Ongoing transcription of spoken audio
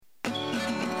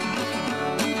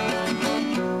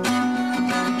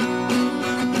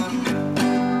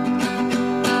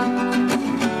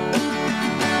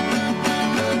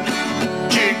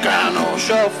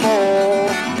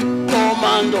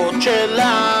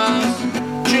chelas,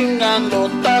 chingando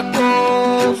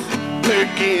tacos,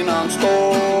 picking on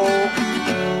stove,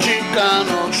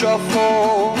 Chicano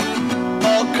shuffle,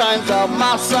 all kinds of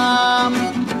masa,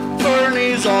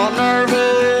 Bernie's all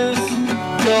nervous,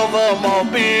 give them a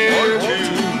beer,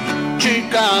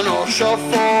 Chicano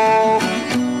shuffle,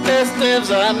 Esteve's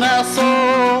an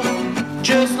asshole,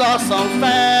 just lost some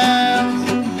fans,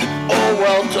 oh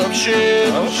well, tough shit.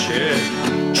 Oh shit.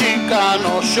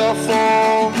 Chicano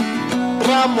shuffle,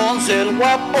 Ramon's el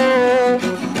guapo,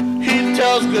 he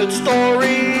tells good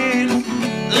stories,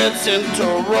 let's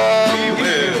interrupt. We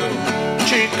will.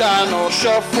 Chicano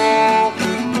shuffle,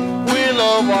 we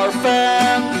love our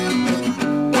fans,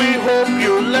 we hope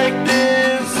you like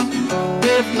this,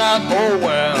 if not, oh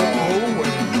well.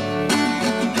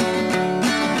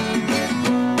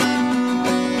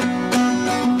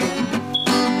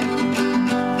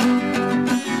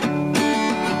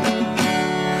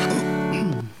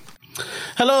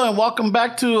 Hello and welcome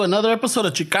back to another episode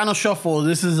of Chicano Shuffle.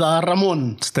 This is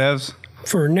Ramon. Steves.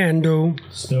 Fernando.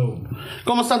 Snow.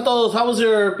 ¿Cómo están todos? How was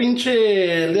your pinche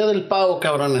el día del pavo,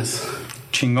 cabrones?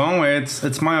 Chingón, güey.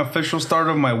 It's my official start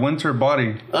of my winter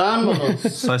body. Vámonos.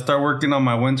 So I start working on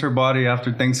my winter body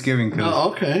after Thanksgiving.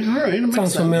 Oh, okay. All right.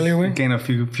 Sounds familiar, güey. Gain a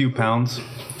few pounds.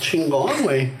 Chingón,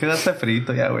 güey. Que está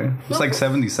frito, yeah, güey. It's like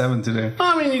 77 today.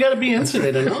 I mean, you gotta be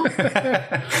insulated, ¿no? You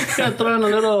gotta throw in a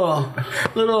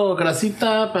little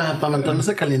grasita para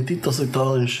mantenerse calientitos y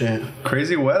todo and shit.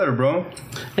 Crazy weather, bro.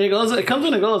 It comes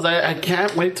when it goes. I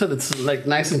can't wait till it's like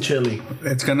nice and chilly.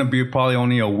 It's gonna be probably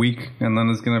only a week, and then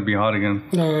it's gonna be hot again.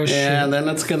 Oh, shit. Yeah, and then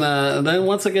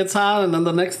once it gets hot, and then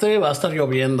the next day va a estar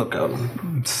lloviendo,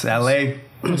 cabrón. It's LA.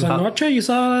 Was anoche? You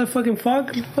saw that fucking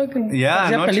fog? Yeah,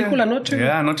 Hacía anoche. película anoche.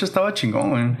 Yeah, anoche estaba chingón,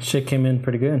 güey. Shit came in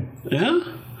pretty good. Yeah?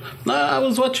 No, I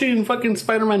was watching fucking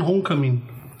Spider-Man Homecoming.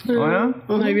 Oh, yeah?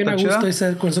 Ahí bien a ¿Está gusto chida?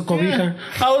 ese con su cobija.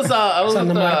 I was San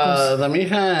with Marcos. the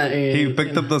mija. He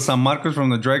picked up the San Marcos from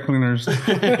the dry cleaners. Fuck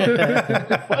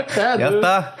that, Ya dude.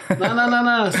 está.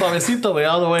 No. Suavecito, way,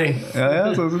 all the way.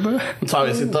 Yeah, so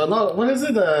Suavecito. No, what is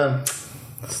it?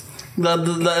 El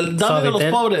dame de los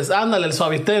Suavitel. pobres. Ándale, el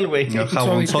suavitel, güey. El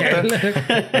jabonzote.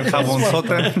 El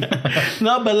jabonzote.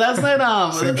 No, but last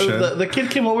night, Same shit. the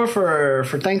kid came over for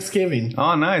Thanksgiving.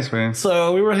 Oh, nice, man.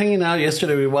 So we were hanging out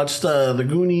yesterday. We watched the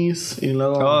Goonies, you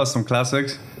know. Oh, some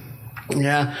classics.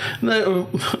 Yeah.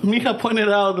 Mija pointed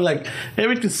out, like,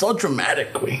 everything's so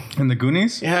dramatic, güey. In the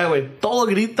Goonies? Yeah, güey. Todo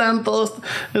gritan, todos.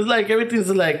 It's like everything's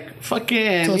like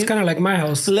fucking. So it's kind of like my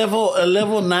house. level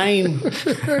 9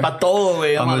 pa todo,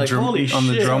 güey. I'm like, holy shit. On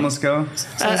the drama scale?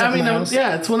 I like mean, my house.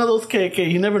 yeah, it's one of those que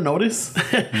you never notice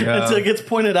until it gets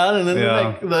pointed out, and then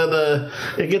Yeah. like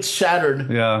it gets shattered.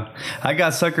 Yeah. I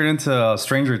got suckered into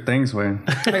Stranger Things, way.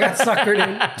 I got suckered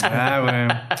in. Yeah, way.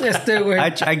 Este, güey.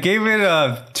 I gave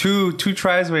it two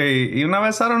tries, way. Una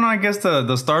vez, I don't know, I guess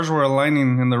the stars were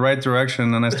aligning in the right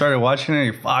direction, and I started watching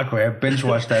it. Fuck, way, I binge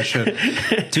watched that shit.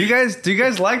 Do you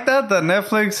guys like that? The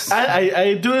Netflix?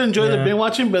 I do enjoy the binge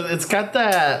watching, but it's got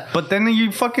that. But then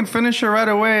you fucking finish it right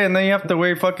away, and then you have to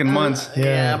wait fucking months.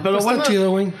 Yeah, but Está chido,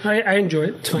 güey. I enjoy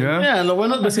it. It's fine. Yeah. Yeah, lo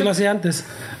bueno, Así lo hacía antes.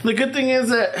 the good thing is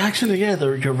that actually, yeah,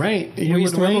 you're right. You We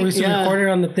used to would remember we wait, used to record it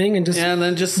on the thing and just and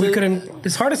then just we couldn't.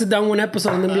 It's hard to sit down one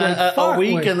episode and then be like, a fuck,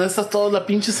 week, güey. and then estás toda la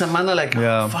pinche semana like,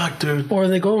 Yeah. oh, fuck, dude. Or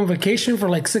they go on vacation for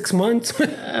like 6 months.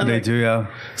 They do, yeah.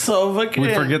 So fucking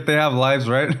We forget they have lives,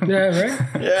 right? Yeah,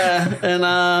 right. Yeah,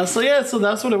 and so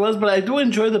that's what it was. But I do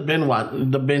enjoy the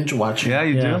binge watching. Yeah,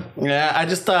 you Yeah. do. Yeah, I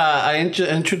just I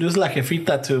introduced La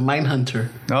Jefita to Mindhunter.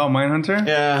 Oh, Mindhunter?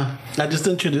 Yeah, I just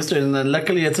introduced her, and then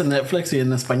luckily it's in Netflix in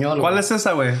español. ¿Cuál es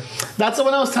esa, güey? That's the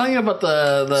one I was telling you about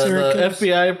the Serial killers.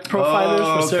 FBI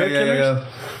profilers for serial killers. Yeah.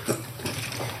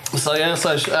 So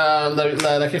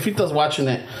La Jefita's watching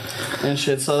it and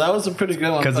shit. So that was a pretty good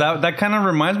one. Because that kind of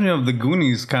reminds me of the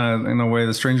Goonies, kind of, in a way,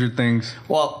 the Stranger Things.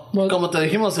 Well, como te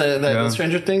dijimos, the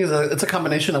Stranger Things it's a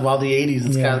combination of all the 80s.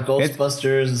 It's got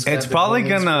Ghostbusters. It's probably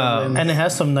gonna... And it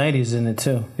has some 90s in it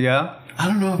too. Yeah? I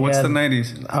don't know. What's Yeah. the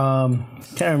 90s?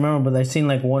 Can't remember, but I've seen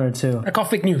like one or two. I call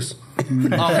fake news.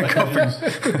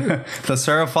 The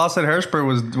Sarah Fawcett hairspray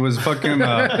was fucking...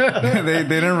 they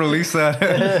didn't release that.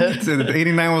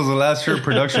 89 was the last year of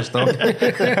production stuff.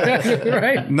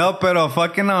 Right? No, pero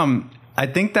fucking... I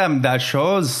think that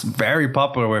show is very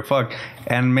popular. Way fuck,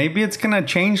 and maybe it's gonna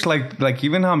change like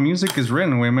even how music is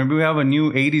written. Way maybe we have a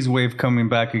new '80s wave coming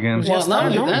back again. Well,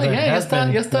 not only that, ya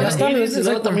está. Ya está,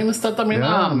 También está también.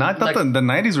 Yeah, I thought the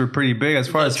 '90s were pretty big as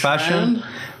far as fashion.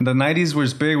 The '90s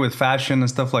was big with fashion and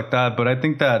stuff like that. But I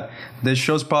think that this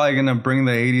show's probably gonna bring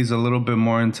the '80s a little bit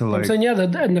more into like. I'm saying, yeah,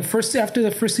 and after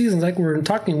the first season, like we were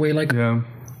talking, way like Yeah.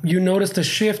 you noticed a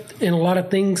shift in a lot of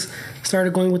things.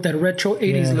 Started going with that retro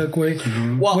 80s Yeah. look way.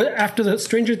 Well, After the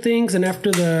Stranger Things and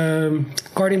after the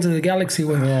Guardians of the Galaxy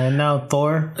way. Yeah, and now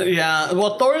Thor. yeah.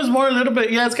 Well, Thor is more a little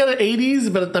bit. Yeah, it's got an 80s,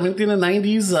 but también tiene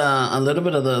 90s. A little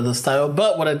bit of the style.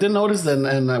 But what I did notice,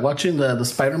 and watching the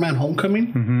Spider-Man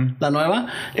Homecoming, la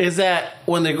nueva, is that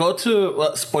when they go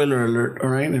to spoiler alert. All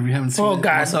right, if you haven't seen Oh, it,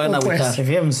 God, no se van a of course. agüitar. If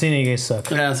you haven't seen it, you guys suck.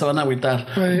 Yeah, se van a agüitar.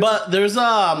 Right. But there's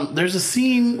a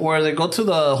scene where they go to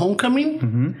the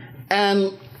homecoming,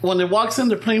 and when they walks in,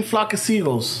 they're playing Flock of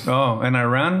Seagulls. Oh, and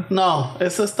Iran? No,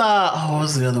 it's esta. Oh, what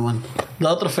was the other one? The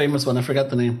other famous one. I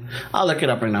forgot the name. I'll look it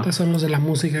up right now. Esos son los de la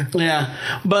música. Yeah,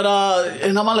 but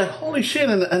and I'm like, holy shit,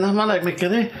 and I'm like, me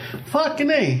quedé, fucking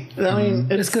A. I mean,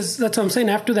 It's because that's what I'm saying.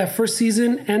 After that first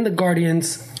season and the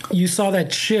Guardians, you saw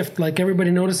that shift. Like everybody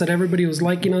noticed that everybody was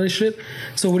liking all this shit.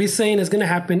 So what he's saying is going to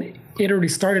happen. It already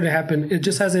started to happen. It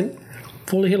just hasn't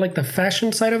fully hit like the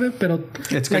fashion side of it, but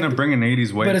It's going to bring an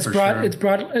 80s wave But it's for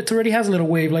brought, sure. it already has a little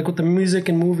wave, like with the music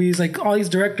and movies. Like all these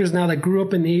directors now that grew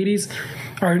up in the 80s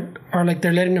are like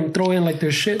they're letting them throw in like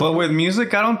their shit. But with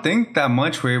music, I don't think that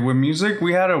much wave. With music,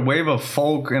 we had a wave of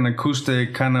folk and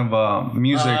acoustic kind of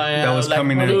music yeah, that was like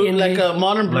coming blue- in. like a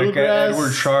modern Like bluegrass.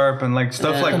 Edward Sharp and like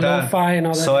stuff Yeah. like And that. lo-fi and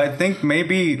all that. So I think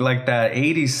maybe like that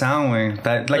 80s sound wave,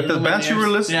 that like the bands you were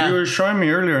Lumineers. listening, Yeah. you were showing me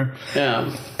earlier. yeah.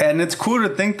 And it's cool to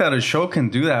think that a show can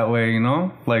do that way, you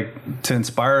know, like to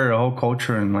inspire a whole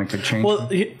culture and like to change. Well,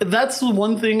 that's the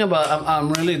one thing about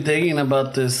I'm really digging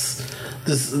about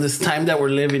this time that we're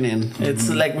living in. It's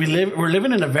like we're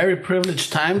living in a very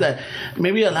privileged time that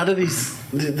maybe a lot of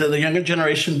the younger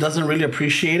generation doesn't really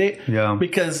appreciate it. Yeah.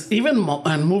 Because even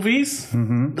in movies,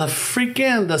 the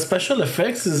special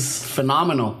effects is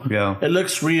phenomenal. Yeah. It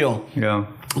looks real. Yeah.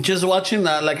 Just watching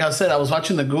that, like I said, I was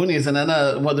watching the Goonies, and then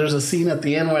there's a scene at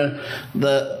the end where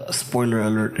spoiler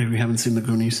alert if you haven't seen the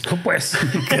Goonies. Pues,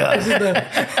 this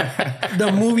is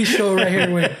the movie show right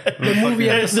here. With the movie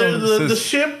episode. The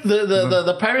ship,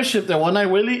 the pirate ship, the One Eye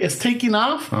Willie, is taking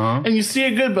off, and you see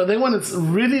it good, but then when it's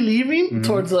really leaving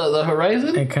towards the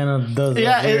horizon, It kind of does.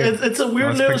 yeah, weird. it's a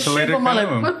weird It's little ship. pixelated I'm kind like,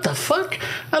 of. what the fuck?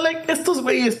 I'm like, estos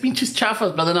güeyes pinches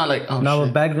chafas, but then I'm like, oh No, shit.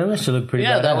 but back then that should look pretty.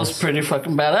 Yeah, that badass. was pretty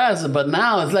fucking badass. But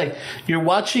now it's like you're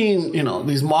watching,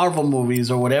 these Marvel movies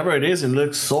or whatever it is. It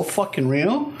looks so fucking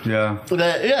real. Yeah.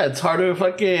 That it's hard to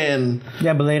fucking.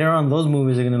 Yeah, but later on, those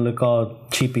movies are gonna look all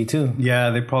cheapy too. Yeah,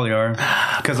 they probably are.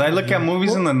 Because I look at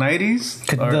movies in the 90s.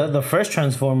 The first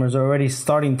Transformers are already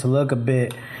starting to look a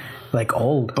bit like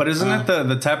old. But isn't it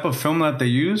the type of film that they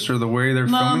use or the way they're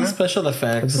No, filming the it? special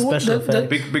effects. It's a special effect.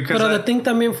 Because Pero that- the thing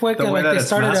también fue que the way like that they it's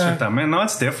started mastered también. No,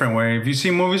 it's different way. If you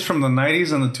see movies from the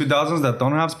 90s and the 2000s that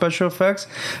don't have special effects,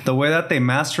 the way that they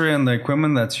master it and the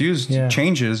equipment that's used Yeah.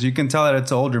 changes. You can tell that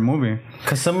it's an older movie.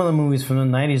 Because some of the movies from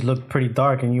the 90s look pretty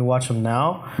dark, and you watch them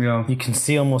now, Yeah. you can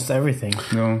see almost everything.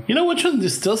 You know, You know which one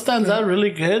still stands out really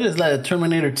good is like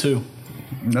Terminator 2.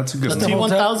 that's a good The one.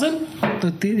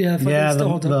 T-1000? Yeah, the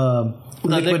whole time. the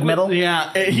liquid metal. Yeah,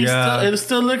 Yeah. it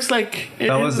still looks like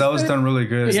That was done really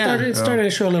good. Yeah. It started to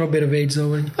show a little bit of age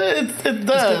though. it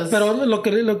does. Pero lo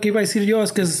que iba a decir yo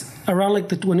es que around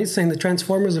like when he's saying the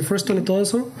Transformers, the first one and todo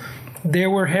eso, they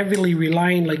were heavily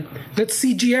relying like, let's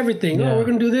CG everything. Yeah. Oh, we're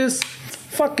gonna do this.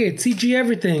 Fuck it, CG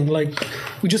everything. Like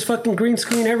we just fucking green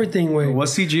screen everything. Way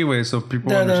What's CG way so people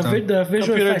the understand? visual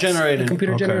Computer effects, generated. the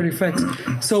computer Okay. generated effects.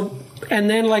 So and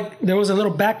then like there was a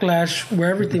little backlash where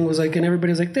everything was like, and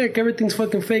everybody's like, "Dick, everything's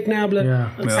fucking fake now." Blah. Yeah.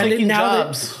 It's And taking then now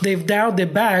jobs. they've dialed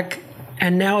it back,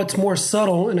 and now it's more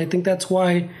subtle, and I think that's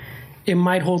why it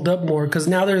might hold up more because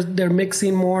now they're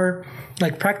mixing more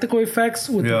like practical effects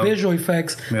with Yeah. visual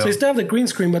effects. Yeah. So you still have the green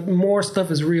screen, but more stuff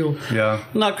is real. Yeah.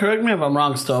 Now, correct me if I'm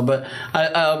wrong, still, but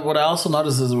what I also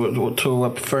noticed is to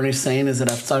what Fernie's saying is that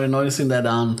I've started noticing that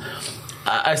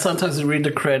I sometimes read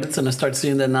the credits and I start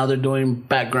seeing that now they're doing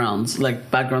backgrounds, like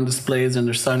background displays, and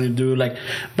they're starting to do like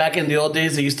back in the old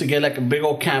days they used to get like a big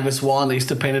old canvas wall and they used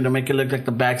to paint it to make it look like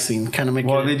the back scene, kind of make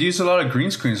Well, it. they'd use a lot of green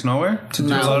screens nowhere to do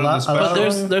No. a lot of the But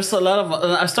special. But there's a lot of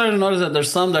I started to notice that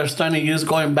there's some that are starting to use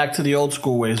going back to the old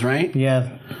school ways, right? Yeah.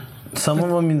 Some of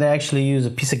them, they actually use a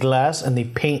piece of glass and they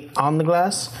paint on the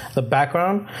glass, the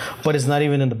background, but it's not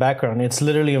even in the background. It's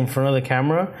literally in front of the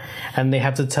camera, and they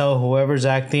have to tell whoever's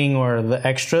acting or the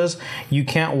extras, you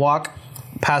can't walk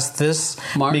past this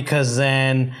Mark? because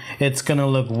then it's gonna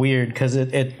look weird because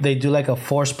they do like a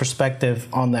forced perspective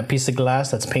on that piece of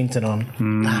glass that's painted on.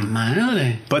 La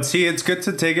madre. But see, it's good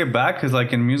to take it back because,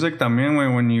 like in music,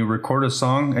 también when you record a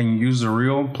song and you use the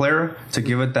real player to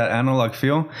give it that analog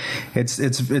feel, it's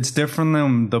different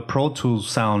than the Pro Tools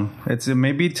sound. It's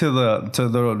maybe to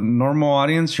the normal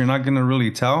audience, you're not gonna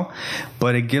really tell,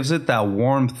 but it gives it that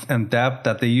warmth and depth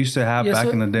that they used to have back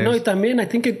in the days. No, también I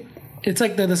think it's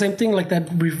like the same thing, like that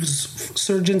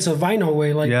resurgence of vinyl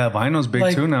way. Like Yeah, vinyl's big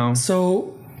like, too now.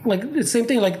 So like the same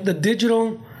thing, like the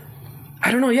digital. I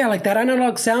don't know, yeah, like that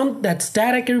analog sound, that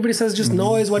static. Everybody says just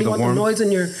noise. Why do you want the noise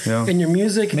in your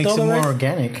music? Makes it todo, more right?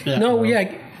 organic. Yeah. No,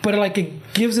 yeah, but like it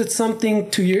gives it something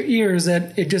to your ears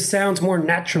that it just sounds more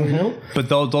natural, you know? But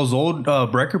those old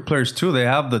record players too, they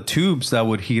have the tubes that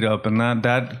would heat up, and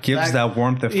that gives that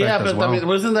warmth effect Yeah, as but well. I mean,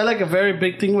 wasn't that like a very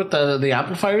big thing with the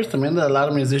amplifiers? I mean, that a lot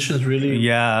of musicians really.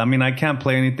 Yeah, I mean, I can't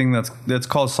play anything that's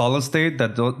called solid state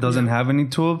that doesn't have any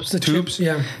tubes. The Tubes, chip,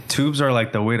 yeah. Tubes are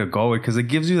like the way to go because it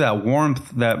gives you that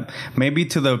warmth that maybe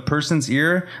to the person's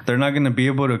ear they're not going to be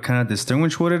able to kind of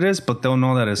distinguish what it is, but they'll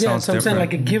know that it Yeah, sounds so I'm saying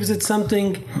different. like it gives it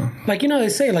something, like, you know, they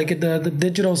say like the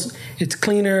digitals, it's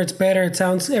cleaner, it's better, it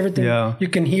sounds everything. Yeah. You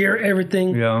can hear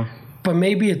everything. Yeah. But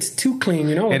maybe it's too clean,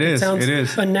 you know? Like It sounds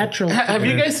is. unnatural. Have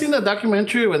you guys seen the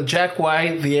documentary with Jack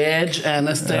White, The Edge, and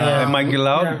Mike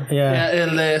Loud, Yeah.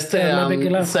 el de este, Yeah, Mike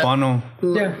Loud. Bono,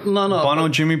 Yeah. No. Bono,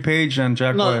 Jimmy Page, and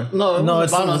Jack White. No,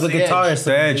 it's Bono's the guitarist.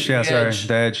 The Edge, yeah, sorry,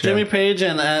 The Edge. Jimmy Yeah. Page,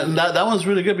 and that one's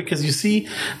really good because you see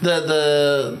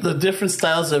the different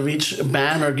styles of each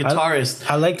band or guitarist.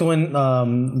 I liked when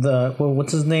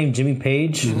what's his name, Jimmy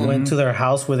Page, went to their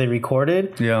house where they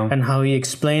recorded, Yeah. and how he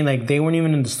explained like they weren't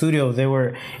even in the studio; they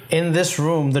were in this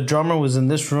room. The drummer was in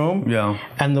this room, Yeah.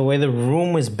 and the way the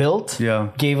room was built, Yeah.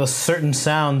 gave a certain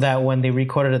sound that when they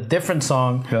recorded a different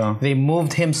song, Yeah. they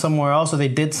moved him somewhere else, or they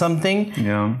did something,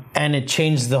 Yeah. and it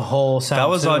changed the whole sound. That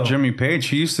was too. all Jimmy Page.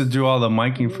 He used to do all the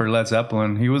miking for Led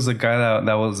Zeppelin. He was the guy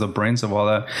that was the brains of all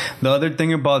that. The other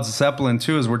thing about Zeppelin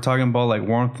too is we're talking about like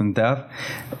warmth and depth.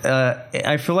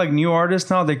 I feel like new artists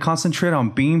now, they concentrate on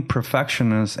being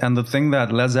perfectionists, and the thing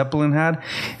that Led Zeppelin had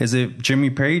is if Jimmy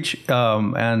Page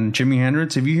and Jimi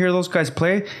Hendrix, if you hear those guys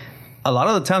play, a lot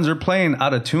of the times they're playing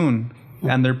out of tune.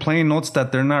 And they're playing notes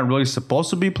that they're not really supposed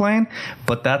to be playing,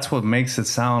 but that's what makes it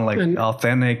sound like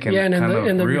authentic and Yeah, and kind of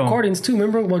in the real. recordings too.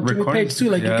 Remember, well, Jimmy Recordings, Page too.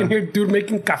 Like yeah. you can hear dude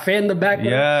making cafe in the back.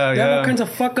 Yeah, They have all yeah. kinds of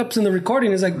fuck ups in the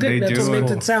recording. It's like, They Dick, that's do. what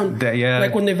makes it sound. Yeah.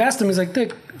 Like when they've asked him, he's like,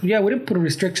 Dick, yeah, we didn't put a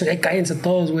restriction. Hey, cállense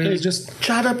todos, güey. It's just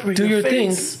Shut up, do your thing.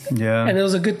 face. Yeah. And it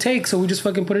was a good take, so we just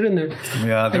fucking put it in there.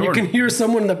 Yeah, And you can hear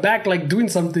someone in the back like doing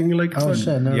something. You're like, Oh fuck.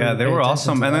 shit! No, Yeah, they were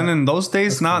awesome. And then in those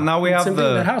days, now we have Same thing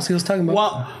in that the house he was talking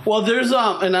about. Well, there's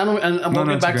and I don't, and we'll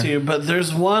no, get back it's to okay. you, but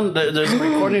there's a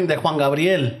recording de Juan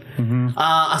Gabriel,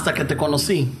 Hasta que te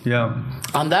conocí. yeah.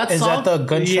 On that Is song, that the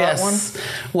gunshot yes.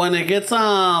 When it gets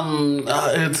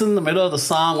it's in the middle of the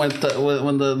song when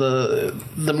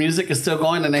the music is still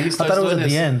going and then he starts thought it was doing at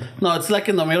the his- end. No, it's like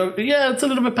in the middle. Yeah, it's a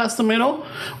little bit past the middle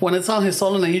when it's on his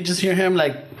solo and you just hear him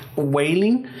like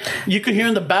wailing. You could hear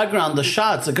in the background the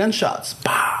shots, the gunshots.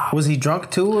 Pow. Was he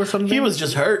drunk too or something? He was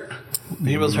just hurt.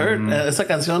 He was hurt. Esa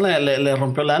canción le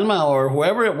rompió el alma, or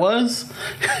whoever it was,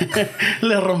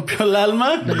 le rompió el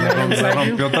alma. Le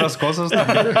rompió otras cosas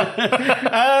también.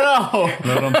 I don't know.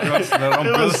 Le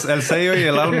rompió el sello y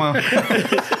el alma.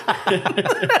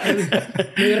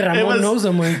 Maybe Ramon was- knows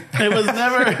him, güey. It was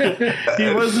never.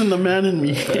 He wasn't the man in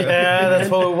me. Yeah, that's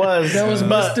what it was. That was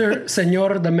Mr.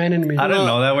 Señor, the man in me. I didn't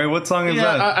know that way. What song is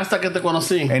Yeah, that? hasta que te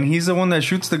conocí. And he's the one that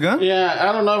shoots the gun? Yeah,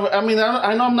 I don't know. I mean,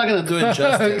 I know I'm not gonna do it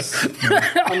justice.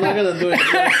 I'm not gonna do it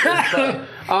justice.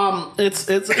 But,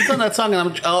 it's on that song,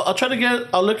 and I'll try to get.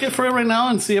 I'll look it for it right now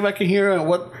and see if I can hear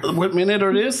what minute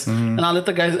it is, and I'll let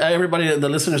the guys, everybody, the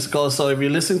listeners go. So if you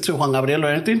listen to Juan Gabriel or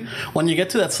anything, when you get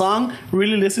to that song,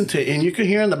 really listen to it, and you can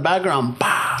hear in the background.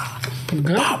 Bah,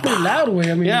 Gun's pretty loud,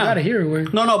 way. I mean, Yeah. you gotta hear it, way.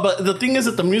 No, but the thing is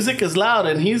that the music is loud,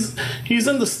 and he's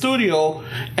in the studio,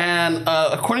 and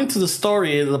according to the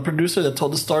story, the producer that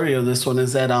told the story of this one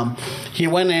is that he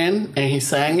went in and he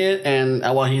sang it, and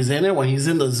while he's in it, when he's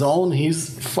in the zone, he's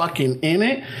fucking in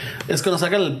it. Es que nos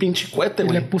saca el pinche cohete,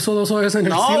 Le güey. puso dos hoyos en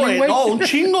el No, ceiling, güey, güey. no, un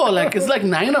chingo. Like, it's like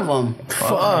 9 of them.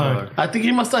 Fuck. I think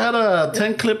he must have had a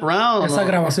 10 clip round. Esa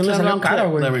grabación le 10 salió round cara,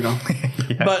 clip. güey. There we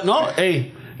go. But no,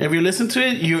 hey, if you listen to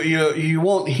it, you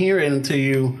won't hear it until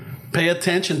you pay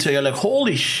attention to it. You're like,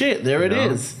 holy shit, there it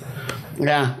is.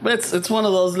 Yeah, but it's one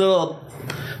of those little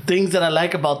things that I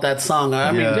like about that song.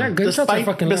 I mean, Yeah, gunshots are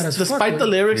fucking loud as fuck, despite the man.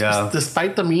 lyrics, Yeah.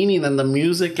 despite the meaning and the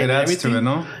music and It adds to everything, it,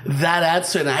 no? that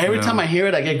adds to it. And every Yeah. time I hear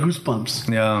it, I get goosebumps.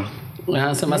 Yeah.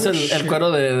 Ajá, se me hace el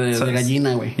cuero de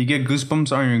gallina, güey. You get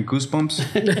goosebumps on your goosebumps.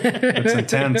 It's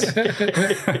intense.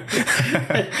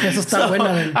 Eso está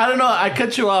buena. I don't know. I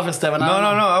cut you off, Esteban. No.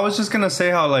 I was just gonna say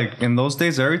how like in those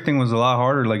days everything was a lot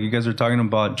harder. Like you guys are talking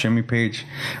about Jimmy Page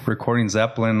recording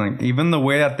Zeppelin. Like even the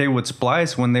way that they would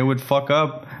splice when they would fuck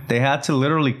up, they had to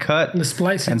literally cut The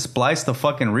splicing. and splice the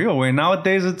fucking real way.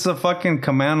 Nowadays it's a fucking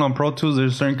command on Pro Tools.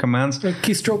 There's certain commands. Like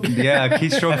keystroke. Yeah,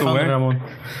 keystroke Found it, away. Ramon.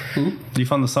 You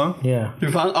found the song? Yeah.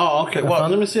 You found? Oh, okay. Well,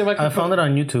 let me see if I can. I found it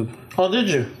on YouTube. Oh, did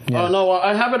you? Oh no, well,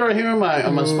 I have it right here on my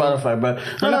Spotify, but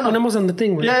No, ponemos on the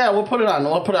thing, güey. Yeah, we'll put it on.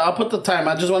 I'll put the time.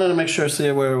 I just wanted to make sure, see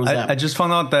where it was at. I just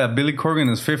found out that Billy Corgan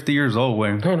is 50 years old, way.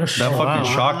 Oh, no That shit. fucking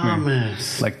shocked me. man.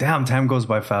 Like, damn, time goes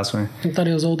by fast, way. I thought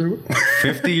he was older.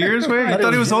 50 years, way? You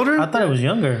thought he was older? I thought it was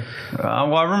younger.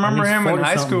 Well, I remember He's him in 40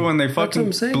 high something. school when they what fucking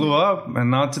I'm saying. blew up, and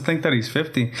now to think that he's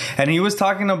 50. And he was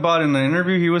talking about in an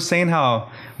interview, he was saying how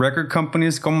record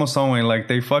companies como son, way, like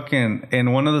they fucking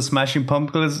in one of the Smashing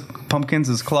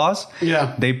Pumpkins' clause,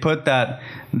 Yeah. they put that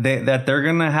they're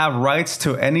gonna have rights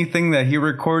to anything that he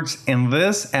records in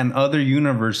this and other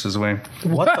universes, way.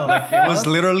 What the It was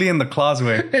literally in the clause,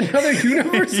 way. In other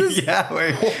universes? Yeah,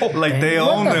 way. Like they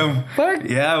own What the them. fuck?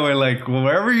 Yeah, way. Like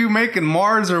wherever you make in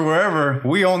Mars or wherever,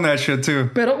 we own that shit too.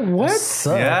 But what?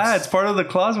 Sucks. Yeah, it's part of the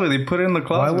clause where they put it in the Why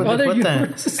clause. would Other they put that?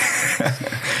 universes?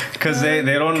 Because they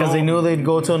don't know. Because they knew they'd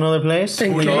go to another place.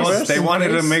 In Who knows? case- They in wanted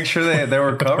to case- make sure they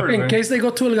were covered. In man. case they go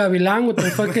to El Gavilán with the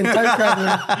fucking time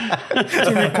traveler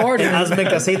to record it. Hazme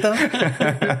casita.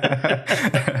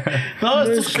 No,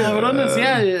 it's just cabrones.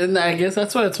 Yeah, and I guess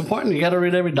that's why it's important. You got to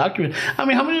read every document. I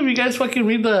mean, how many of you guys fucking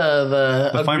read the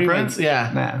The fine agreements? print?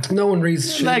 Yeah. Nah. No one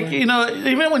reads shit. Like, man. you know,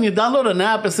 even when you download an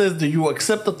app, it says, do you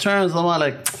accept the terms? I'm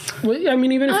like, Well, I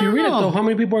mean, even if I you don't read it, know. though, how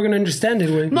many people are going to understand it?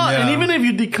 Güey? no, and Yeah. even if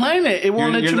you decline it, it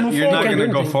won't let you move you're forward. not Can't do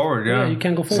gonna go anything. forward. Yeah, you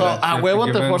can't go So, forward. a You're huevo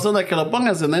te forgiven. forzan de que lo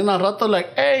pongas, and then al rato,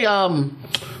 like, hey,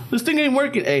 this thing ain't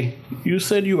working. Hey, you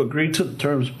said you agreed to the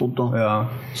terms, puto. Yeah.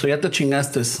 So ya te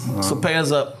chingaste. So pay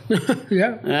us up.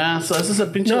 yeah. Yeah, so ese es el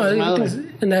pinche No, desmadre.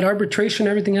 everything's- in that arbitration,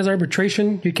 everything has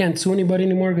arbitration. You can't sue anybody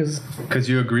anymore because Because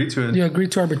you agreed to it. you agree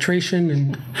to arbitration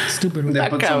and stupid. güey. They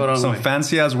put cabrón, some güey.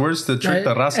 fancy ass words to trick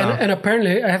the raza. and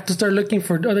apparently, I have to start looking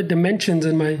for other dimensions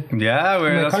in my. Yeah,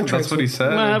 güey, contract, that's what he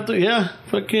said. I have to, yeah,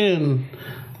 fucking.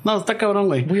 No, está cabrón,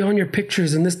 güey. We own your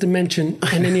pictures in this dimension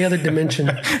and any other dimension.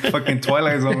 Fucking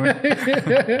Twilight Zone.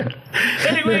 güey.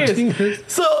 Anyways,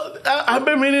 so I've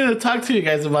been meaning to talk to you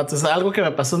guys about this. Algo que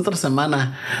me pasó entre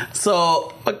semana.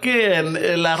 So, fucking,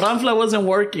 la ranfla wasn't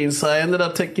working, so I ended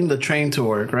up taking the train to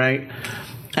work, right?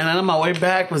 And then on my way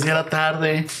back, was ya era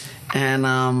tarde. And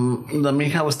the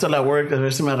mija was still at work.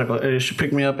 She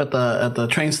picked me up at the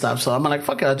train stop. So I'm like,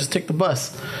 fuck it, I'll just take the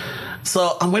bus.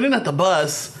 So I'm waiting at the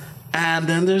bus. And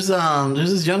then there's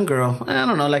this young girl, I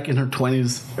don't know, like in her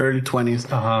 20s, early 20s.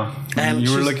 And you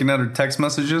were she's- looking at her text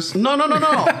messages? No.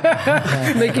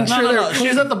 Making sure No. they're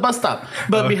She's at the bus stop.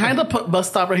 But behind the bus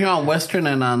stop right here on Western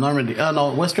and Normandy.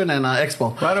 Western and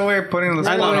Expo. Right away, putting the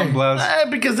I spot know. on blast.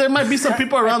 Because there might be some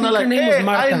people around that think like, her name was hey,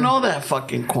 Marta. I know that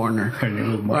fucking corner. Her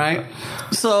name was Marta. Right?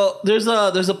 So there's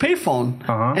a payphone.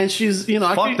 And she's,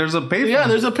 Fuck, there's a payphone. Yeah,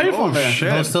 there's a payphone Oh, there. shit.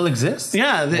 That still exists?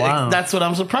 Yeah, Wow. that's what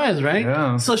I'm surprised, right?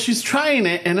 Yeah. So she's trying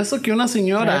it, and eso que una I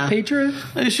señora. patriot.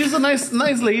 She's a nice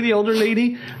lady, older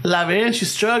lady. La ve, and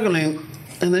she's struggling.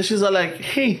 And then she's all like,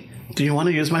 hey, do you want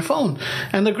to use my phone?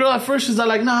 And the girl at first, she's all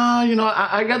like, nah,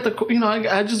 I got the,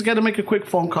 I just got to make a quick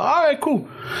phone call. All right, cool.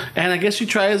 And I guess she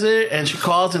tries it, and she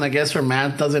calls, and I guess her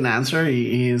man doesn't answer.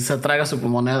 Y se traga su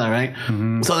moneda, right?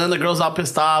 So then the girl's all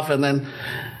pissed off, and then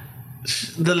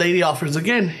the lady offers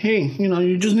again, hey,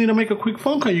 you just need to make a quick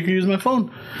phone call. You can use my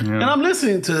phone. And I'm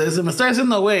listening to this, and me starts in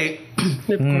the way.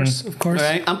 Of course.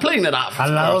 Right? I'm playing it off.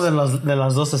 Al lado de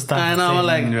las dos está. I know, Sí.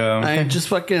 like, Yeah. I just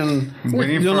fucking,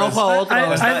 Waiting for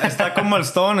us. Está como el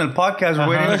Stone, el podcast,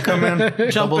 waiting to come in.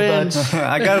 jump Double in. dutch.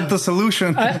 I got the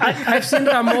solution. I've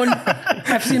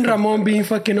seen Ramon being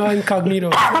fucking all incognito.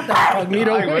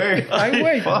 Incognito. Ay, güey. Ay,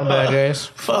 güey. Fuck. Bad guys.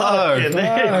 Fucking,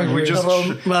 Fuck. We just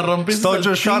me rompiste Stone el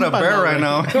just shot a bear tímpano, right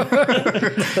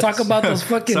güey. now. Talk about those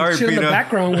fucking Sorry, shit in the Peter.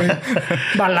 background, güey.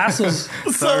 Balazos.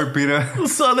 Sorry, Peter.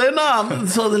 So then,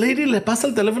 so the lady le pasa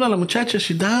el teléfono a la muchacha.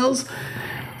 She dials,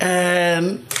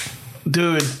 and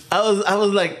dude, I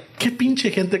was like, qué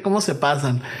pinche gente, cómo se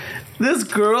pasan. This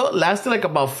girl lasted like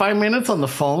about 5 minutes on the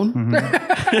phone.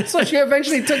 So she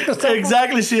eventually took the cell phone.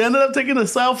 Exactly. She ended up taking the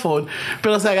cell phone.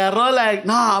 Pero se agarró like,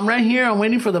 no, I'm right here. I'm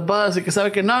waiting for the bus. Y que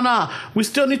sabe que, no. We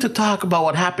still need to talk about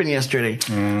what happened yesterday.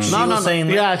 No. saying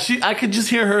that? Yeah, I could just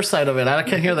hear her side of it. I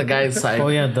can't hear the guy's side. Oh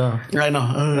yeah, duh. I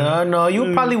know. No,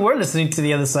 you probably were listening to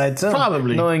the other side too.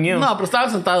 Probably. Knowing you. No, pero estaba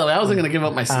sentado. I wasn't going to give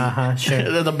up my seat.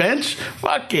 Sure. The bench?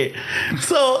 Fuck it.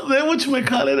 So, then what you may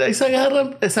call it? Se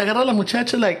agarra la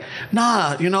muchacha like,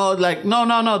 nah, like, no,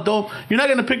 don't. You're not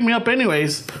going to pick me up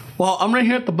anyways. Well, I'm right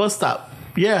here at the bus stop.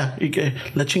 Yeah. Y que,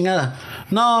 la chingada.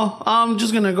 No, I'm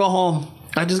just going to go home.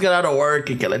 I just got out of work.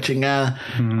 Y que la chingada.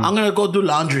 I'm going to go do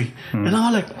laundry. And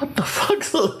I'm like, what the fuck?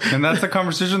 So, And that's the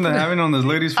conversation they're having on this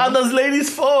lady's phone? on this lady's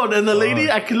phone. And the lady,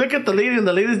 I can look at the lady, and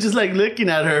the lady's just like looking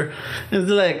at her. And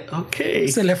it's like, okay.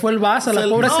 Se le fue el vaso a la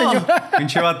pobre señora.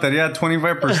 Pinche batería,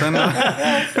 25%. ¿No?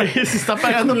 Se está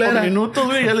pagando por minutos,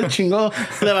 güey. Ya le chingó.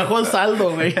 Le bajó el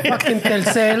saldo, güey. Fucking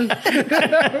Telcel.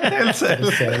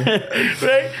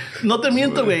 Right? No te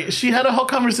miento, güey. She had a whole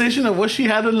conversation of what she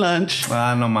had at lunch.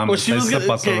 Ah, no mames. What she was gonna,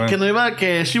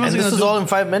 que she was And this gonna is do, all in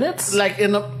 5 minutes? like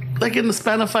in the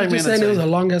span of 5 Just minutes. saying it was the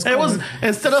longest It was call.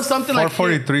 instead of something like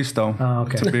 4:43 still. Oh,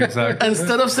 okay. To be exact.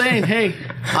 instead of saying, "Hey,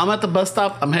 I'm at the bus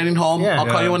stop. I'm heading home. Yeah. I'll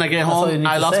call you when I get That's all you home. need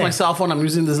I to lost say. my cell phone. I'm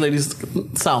using this lady's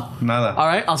cell. Nada. All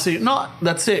right, I'll see you. No,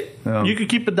 that's it. Yeah. You could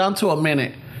keep it down to a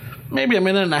minute. Maybe a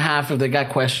minute and a half if they got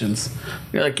questions.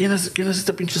 You're like, ¿quién es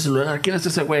este pinche celular? ¿Quién es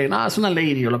ese güey? No, es una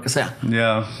lady o lo que sea.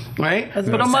 Yeah. Right? That's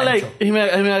But I'm very like,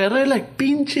 essential. me agarré like,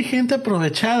 pinche gente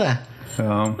aprovechada.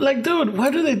 Like, dude,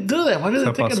 why do they do that? Why do they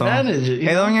Se take pasó. advantage? You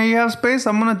Hey, know? doña, you have space?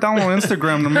 I'm gonna download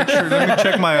Instagram to make sure.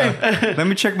 Let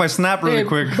me check my Snap really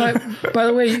quick. By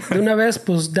the way, de una vez,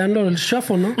 pues, dando el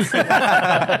shuffle, ¿no?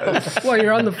 While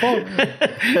you're on the phone.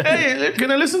 Hey,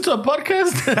 can I listen to a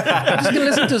podcast? I'm just gonna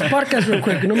listen to his podcast real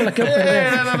quick. No me la quiero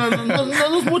perder.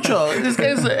 No es mucho. This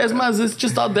guy's, es más, it's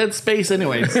just all dead space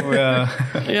anyways. Yeah.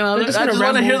 You know, I just just gonna want to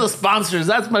ramble. hear the sponsors.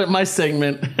 That's my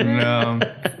segment. Yeah.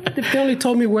 If they only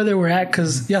told me where they were at,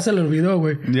 because ya se le olvidó,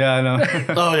 güey. Yeah, I know.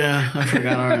 Oh yeah, I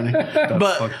forgot already.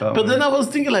 fucked up, but then man. I was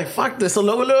thinking like, fuck this. So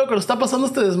luego cuando está pasando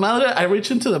este desmadre, I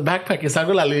reach into the backpack y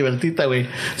salgo la libertita, güey.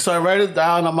 So I write it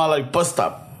down. I'm all like, bus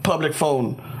stop, public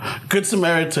phone, Good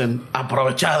Samaritan,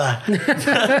 aprovechada.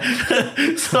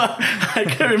 So I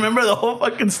can remember the whole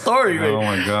fucking story, güey. Oh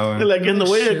my god. Like in the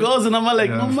way it goes, and I'm all like,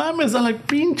 Yeah. no mames. I'm like,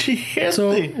 pinche gente. So,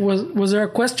 was there a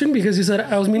question? Because you said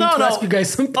I was meaning to ask you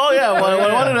guys something. Oh yeah, what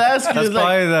I wanted to ask you That's is like,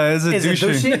 probably the. Is it Is it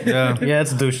douchey? douchey? Yeah. Yeah,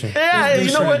 it's douchey. yeah,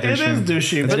 you know what? It douchey. is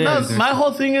douchey. But It no, is douchey. my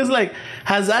whole thing is like,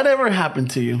 has that ever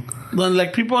happened to you? When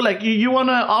like people like you want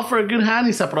to offer a good hand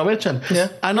y se aprovechan. Yeah.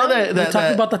 I know that. We're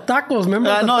talking about the tacos, remember?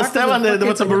 I The know tacos Esteban and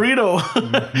with the fucking-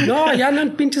 burrito. No, ya no,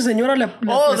 pinche señora le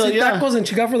Oh, ofrecí yeah. tacos and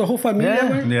she got for the whole familia, Yeah.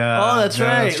 güey. Yeah. Oh, that's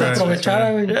right. That's right.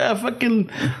 Aprovechada, güey. Yeah, fucking.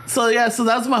 So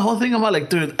that's my whole thing. I'm like,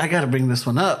 dude, I gotta bring this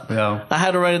one up. Yeah. I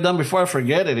had to write it down before I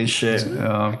forget it and shit.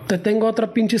 Yeah. Te tengo otra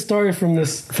pinche story from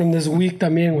this week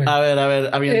también, güey. A ver,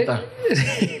 avienta.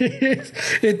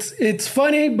 It's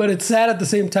funny, but it's sad at the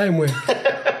same time, güey.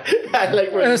 I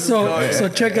like where this is going. So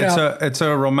check it out. It's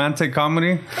a romantic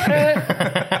comedy.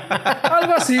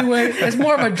 Algo así, güey. It's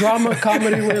more of a drama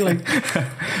comedy, güey.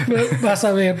 Like, vas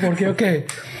a ver, porque, okay.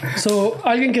 So,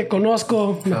 alguien que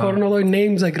conozco, mejor no doy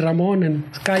names like Ramón en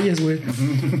calles, güey.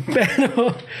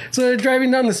 Pero, so they're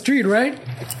driving down the street, right?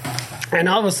 And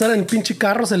all of a sudden, pinche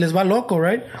carro se les va loco,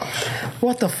 right?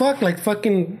 What the fuck? Like,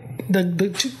 fucking,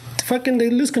 fucking, they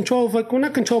lose control. Like, well,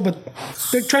 not control, but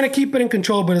they're trying to keep it in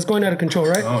control, but it's going out of control,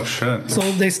 right? Oh shit. So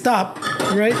they stop,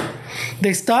 right?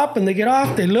 They stop and they get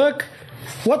off. They look.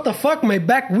 What the fuck? My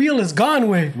back wheel is gone,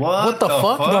 way. What the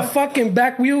fuck? The fucking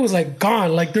back wheel was like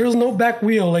gone. Like there was no back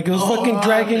wheel. Like it was fucking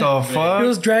dragging. the fuck? It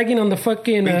was dragging on the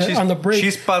fucking on the brake.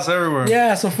 Chispas everywhere.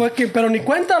 Yeah, so fucking, pero ni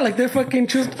cuenta. Like they fucking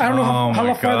just. I don't know Oh how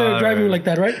my far they were God, driving man. like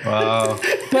that, right? Wow.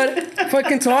 But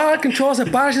fucking, so all out of control. Se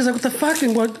para. She's like, what the fuck?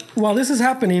 And while this is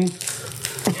happening.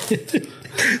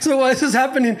 So while this is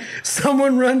happening,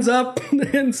 someone runs up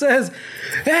and says,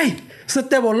 "Hey, se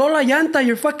te voló la llanta.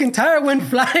 Your fucking tire went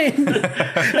flying."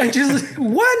 And she's like,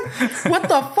 "What? What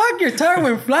the fuck? Your tire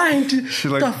went flying? What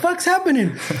like- the fuck's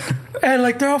happening?" And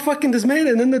like they're all fucking dismayed.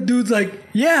 And then the dude's like,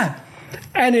 "Yeah,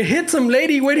 and it hit some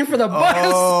lady waiting for the bus.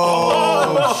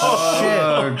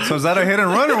 Oh, shit. So is that a hit and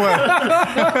run or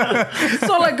what?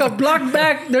 So like a block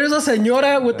back, there's a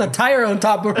señora with a tire on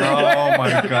top of her. Oh my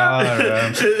God, man.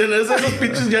 And es esos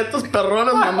pinches llantas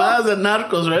perronas mamadas de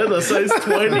narcos, right? The size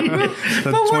 20.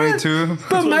 The 22.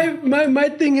 But my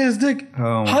thing is, Dick,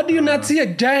 Oh, how do you not see a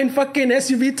giant fucking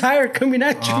SUV tire coming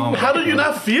at you? How do you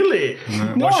not feel it?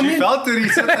 No, Well, I she mean- felt it. He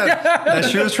said that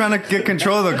she was trying to get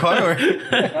control of the car.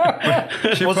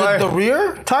 She Was it the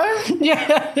rear tire?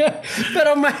 Yeah. But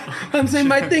I'm saying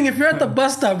my thing, if you're at the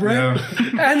bus stop, right?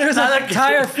 And there's a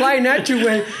tire flying at you,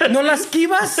 güey. No la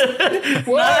esquivas? Nada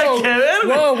que ver,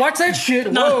 güey. Whoa, watch that shit.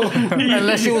 Whoa.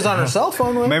 Unless she was on her cell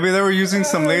phone. Güey. Maybe they were using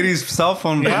some lady's cell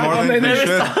phone more than maybe they they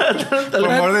should.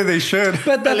 More than they should.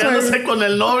 But that's why Peleándose con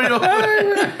el novio.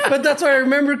 But that's why I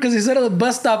remember, because he said at the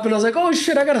bus stop, and I was like, oh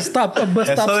shit, I gotta stop a bus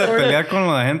stop Eso de story. pelear con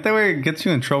la gente, güey, gets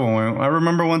you in trouble, güey. I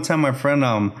remember one time my friend,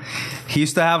 he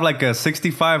used to have like a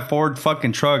 65 Ford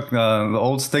fucking truck, the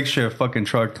old stick shift fucking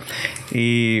truck.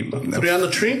 Three on the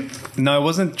tree? No, it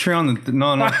wasn't tree on the...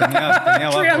 No,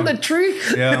 tenía Tree on abajo. the tree.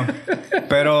 Yeah.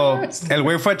 Pero el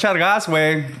güey fue a echar gas,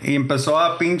 güey, y empezó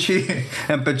a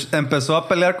empezó a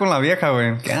pelear con la vieja,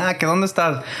 güey. Que ¿dónde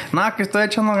estás? Nah, que estoy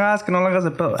echando gas, que no le hagas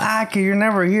de pedo. Que you're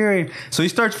never here. So he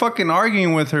starts fucking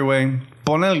arguing with her, güey.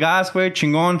 Pone el gas, güey,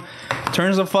 chingón.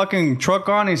 Turns the fucking truck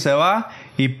on y se va.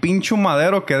 Y pinche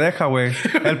madero que deja, güey.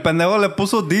 El pendejo le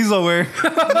puso diesel, güey.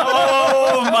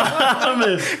 No,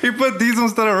 mames. He put diesel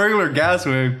instead of regular gas,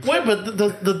 güey. Wait,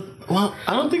 but well,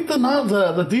 I don't think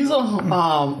the diesel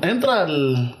entra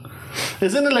al...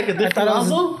 Isn't it like a different thought it was-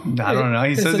 nozzle? I don't know.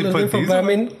 He It's says a he little put different, diesel. but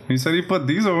I mean- He said he put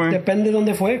diesel, güey. Depende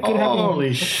donde fue. Could happen.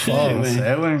 Holy shit, No man.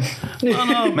 sé, güey.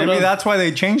 No, Maybe that's why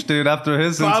they changed it after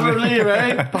his Probably,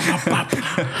 incident.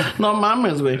 right? No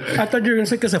mames, güey. I thought you were going to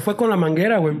say que se fue con la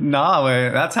manguera, güey. Nah,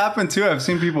 güey. That's happened too. I've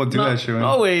seen people do that shit, güey.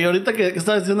 No, güey, ahorita que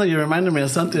estás diciendo, you reminded me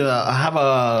of something. I have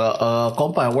a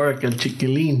compa at work, El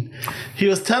Chiquilín. He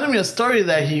was telling me a story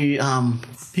that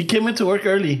he came into work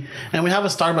early, and we have a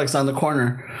Starbucks on the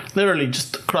corner, literally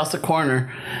just across the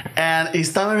corner. And he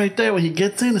estaba right there. When he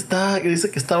gets in, dice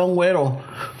que estaba un güero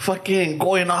fucking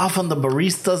going off on the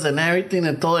baristas and everything,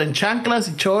 and todo, en chanclas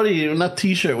y chori, y una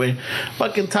t-shirt, güey.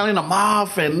 Fucking telling them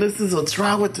off, and this is what's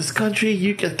wrong with this country.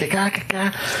 You can,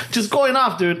 just going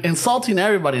off, dude, insulting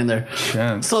everybody in there.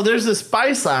 Yeah. So there's this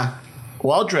paisa,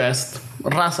 well dressed,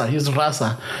 raza, he's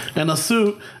raza, in a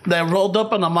suit that rolled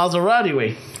up on a Maserati,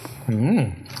 way.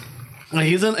 And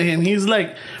he's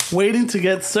like waiting to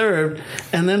get served,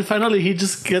 and then finally he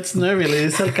just gets nervous. Le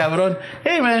dice el cabrón,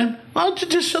 hey man, why don't you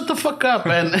just shut the fuck up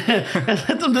and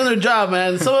let them do their job,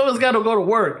 man. Some of us got to go to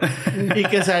work. Y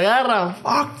que se agarra,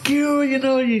 fuck you,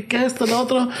 you que esto, lo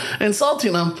otro,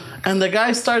 insulting him. And the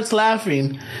guy starts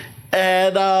laughing.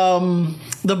 And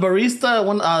the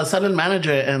barista, silent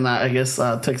manager, and I guess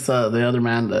takes the other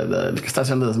man, the que está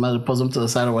haciendo desmadre, pulls him to the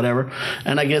side or whatever,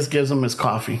 and I guess gives him his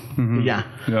coffee. Mm-hmm.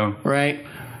 Yeah. Right?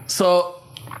 So,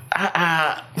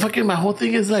 fucking my whole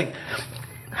thing is like,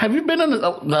 have you been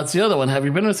that's the other one. Have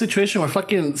you been in a situation where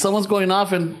fucking someone's going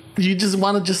off and you just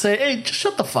want to just say, hey, just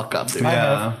shut the fuck up, dude.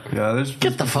 Yeah.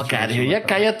 Get the fuck out of here. Ya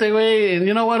cállate, güey. And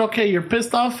you know what? Okay, you're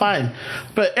pissed off, fine.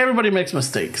 But everybody makes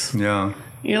mistakes. Yeah.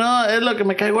 You know, look,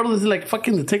 my cae gordos is like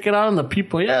fucking to take it out on the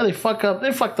people. Yeah, they fuck up.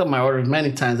 They fucked up my orders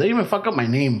many times. They even fuck up my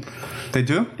name. They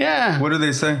do? Yeah. What do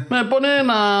they say? Me ponen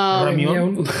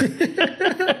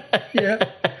Yeah.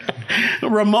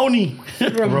 Ramoni.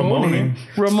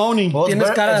 Ramoni. Well,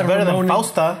 Tienes cara de better than Ramon.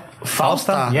 Fausta.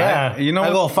 Fausta. Yeah. You know I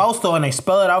what- go Fausto and I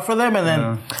spell it out for them, and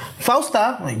then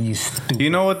Fausta. Like, you stupid.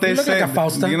 You know what they look say? like a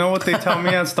Fausta. You know what they tell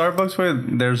me at Starbucks? Where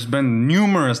there's been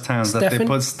numerous times that they Stefan?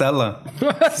 put Stella.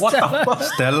 What the fuck?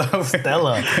 Stella.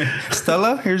 Stella.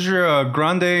 Stella, here's your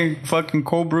grande fucking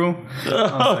cold brew.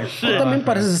 Oh, shit. También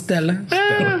pareces Stella.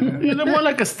 You're more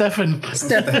like a Stefan.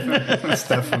 Stefan.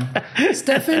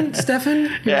 Stefan.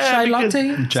 Yeah, Shy because-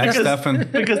 latte. Jack Stefan.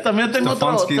 Because también tengo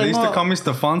otro. Stefanski. They used to tengo- call me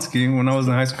Stefanski when I was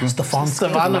in high school.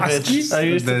 Stefanovic. I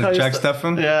used to The call you Jack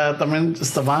Stefan? Yeah, también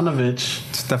Stefanovic.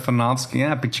 Stefanovsky.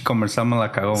 Yeah, pinche comercial me la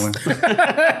cagó, güey.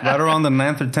 Right around the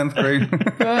 9th or 10th grade.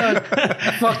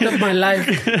 Fucked up my life.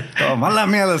 Oh, mala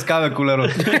mía les cabe, culero.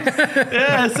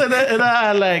 Yeah, so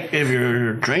that like, if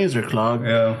your drains are clogged,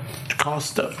 Yeah. call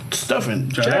Stefan.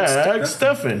 Jack Jack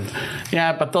Stefan.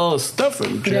 Yeah, para todos,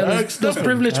 Stefan. Yeah, Jack those Stefan.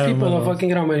 privileged people are fucking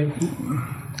get on my.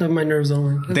 My nerves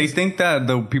on. They think that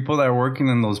the people that are working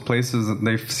in those places,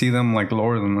 they see them like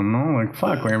lower than them. No, like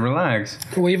fuck, man, relax.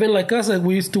 Well, even like us, like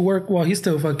we used to work. Well, he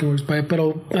still fucking works by it.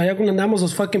 Pero allá cuando andamos,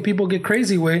 those fucking people get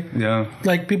crazy, way. Yeah.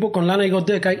 Like people con lana, you go,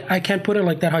 Dick, I can't put it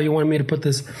like that. How you want me to put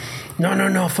this?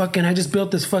 No, fucking, I just built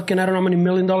this fucking, I don't know how many $1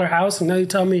 million house, and now you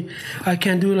tell me I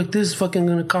can't do it like this. It's fucking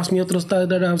gonna cost me otros.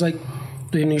 I was like,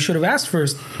 then you should have asked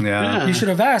first. Yeah. You should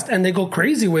have asked. And they go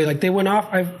crazy way. Like they went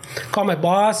off. I called my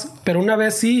boss. Pero una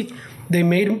vez sí, they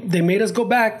made us go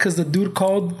back because the dude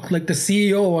called like the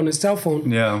CEO on his cell phone.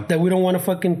 Yeah. That we don't want to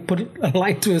fucking put a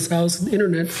line to his house,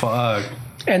 internet. Fuck.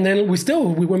 And then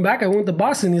we went back. I went with the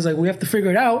boss and he's like, we have to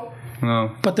figure it out.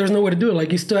 No. But there's no way to do it.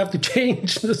 Like you still have to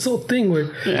change this whole thing,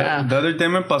 güey. Yeah. The other day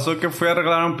me pasó que fui a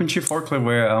arreglar un pinche forklift,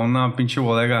 güey, a una pinche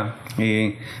bodega.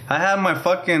 Y I had my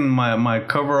fucking, my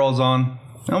coveralls on.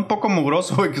 Era un poco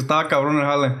mugroso, güey, que estaba cabrón el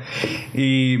jale.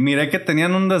 Y miré que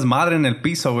tenían un desmadre en el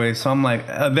piso, güey. So I'm like,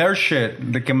 their shit,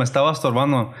 de que me estaba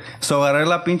estorbando. So agarré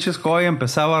la pinche escoba y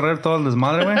empecé a barrer todo el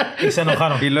desmadre, güey. Y se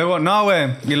enojaron. Y luego, no, güey.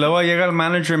 Y luego llega el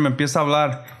manager y me empieza a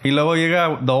hablar. Y luego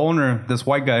llega the owner, this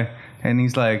white guy. And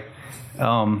he's like,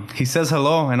 he says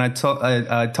hello. And I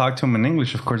talked to him in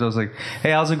English, of course. I was like, hey,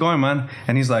 how's it going, man?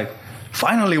 And he's like,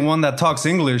 finally one that talks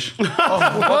English.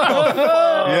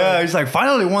 Yeah, he's like,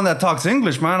 finally one that talks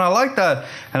English, man. I like that.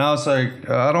 And I was like,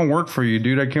 I don't work for you,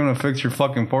 dude. I came to fix your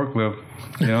fucking forklift.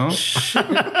 You know?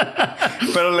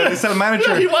 Pero le dice al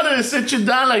manager. He wanted to sit you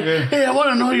down like, hey, I want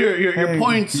to know your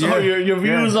points or your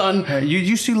views on...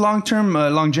 You see long-term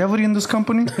longevity in this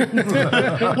company?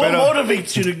 What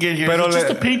motivates you to get here? Is it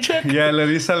just a paycheck? Yeah, le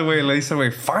dice al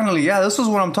güey, finally, yeah, this is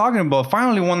what I'm talking about.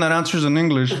 Finally one that answers in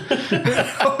English.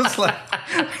 I was like,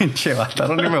 pinche vato, I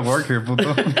don't even work here,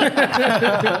 puto.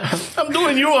 I'm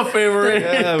doing you a favor.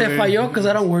 Yeah, Te güey. falló because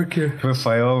I don't work here. Me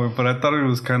falló, güey, but I thought it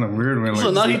was kind of weird, man.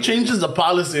 So now he changes the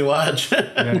policy, watch.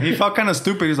 Yeah, he felt kind of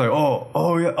stupid. He's like,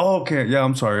 oh, yeah, okay, yeah,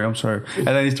 I'm sorry. And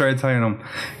then he started telling him,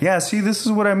 yeah, see, this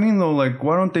is what I mean, though. Like,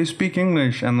 why don't they speak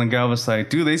English? And the guy was like,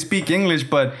 dude, they speak English,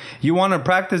 but you want to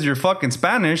practice your fucking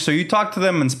Spanish, so you talk to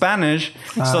them in Spanish,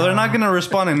 so they're not going to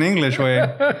respond in English, way.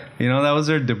 You know, that was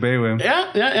their debate, way.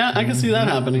 Yeah. I can see that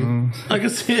happening. I can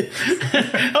see it.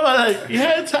 I'm like,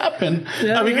 yeah, it's happened.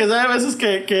 Yeah, because I veces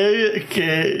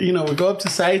que, you know, we go up to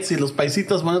sites y los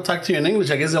paisitos want to talk to you in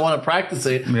English. I guess they want to practice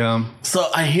it. Yeah. So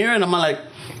I hear it and I'm like,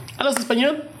 ¿hablas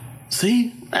español?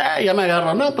 Sí. Ya me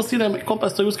agarro. No, pues sí, compa,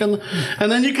 estoy buscando.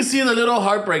 And then you can see the little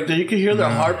heartbreak. You can hear their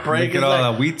heartbreak. Make it It's all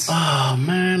like, the wheats. oh,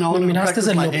 man, I want to miraste practice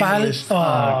el my nopal? English.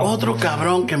 Oh. Otro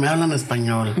cabrón que me habla en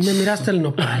español. Me miraste el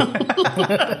nopal.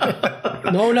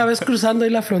 No, una vez cruzando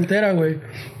ahí la frontera, güey.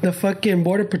 The fucking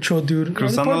border patrol dude.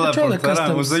 Cruzando Border la patrol, the frontera.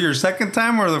 customs. Was it your second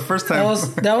time or the first time?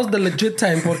 That was the legit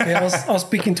time porque I was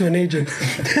speaking to an agent.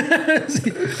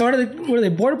 Were they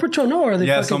border patrol? No, or are they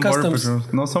Yeah, fucking some border customs?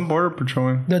 patrol. No, some border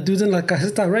patrol. The dude's in la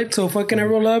caseta, right? So fucking I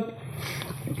roll up,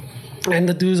 and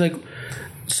the dude's like,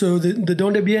 so the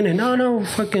donde viene? No,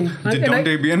 fucking. De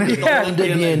donde viene? Yeah.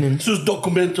 vienen? Sus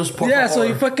documentos, por Yeah, so he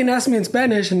favor. fucking asked me in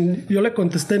Spanish, and yo le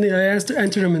contesté, and I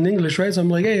answered him in English, right? So I'm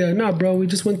like, hey, nah, bro, we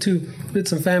just with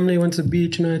some family, went to the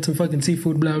beach, and I had some fucking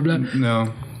seafood, blah, blah.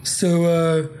 No.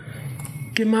 So,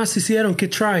 ¿qué más hicieron? ¿Qué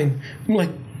trying? I'm like,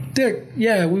 Dick,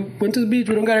 yeah, we went to the beach,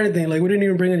 we don't got anything. Like, we didn't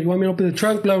even bring it. You want me to open the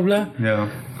trunk, blah, blah. Yeah.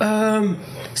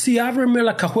 Si ábreme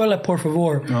la cajuela, por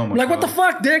favor. Oh, I'm my like, what God. the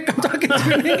fuck, Dick? I'm talking to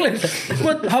you in English.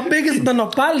 How big is the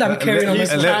nopal that I'm carrying on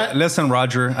this? Listen,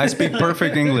 Roger, I speak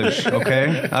perfect English,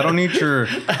 okay? I don't need your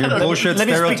bullshit Let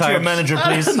me speak stereotypes. to your manager,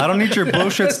 please. I don't need your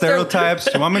bullshit stereotypes.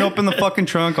 You want me to open the fucking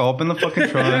trunk? I'll open the fucking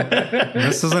trunk.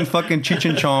 This isn't fucking Cheech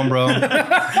and Chong, bro.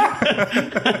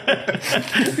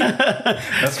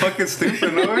 That's fucking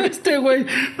stupid, no? Stay away.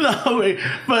 No, wait,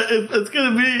 but it's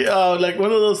gonna be like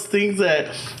one of those things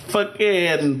that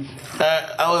fucking.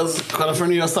 I was con a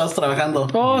friend y yo estábamos trabajando.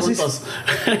 Oh, sí. juntos.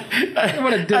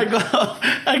 What a dick.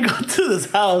 I go to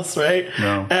this house, right?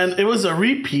 No. And it was a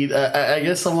repeat. I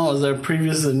guess someone was there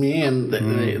previous than me, and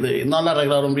they no la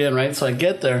arreglaron bien, right? So I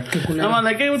get there. And I'm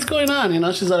like, hey, what's going on? You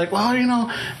know, she's like, well, you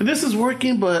know, this is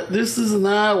working, but this is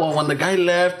not. Well, when the guy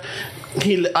left.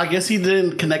 I guess he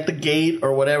didn't connect the gate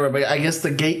or whatever, but I guess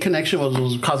the gate connection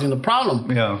was causing the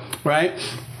problem. Yeah. Right?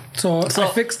 So I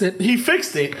fixed it. He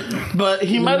fixed it, but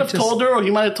he might have told her, or he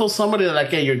might have told somebody that, like,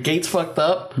 hey, your gate's fucked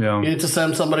up. Yeah. You need to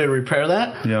send somebody to repair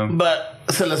that. Yeah. But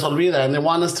se les olvida and they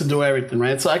want us to do everything,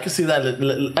 right? So I can see that.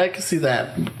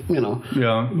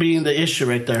 Being the issue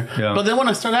right there. Yeah. But then when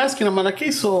I start asking, I'm like,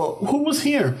 okay, so who was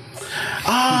here?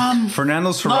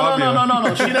 Fernando Sarabia.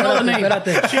 No. She didn't know the name.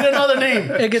 She didn't know the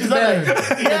name. It gets She's better.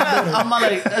 Like, yeah. I'm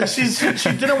like, and she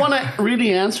didn't want to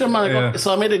really answer. I'm like, okay,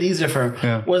 so I made it easier for her.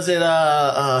 Yeah. Was it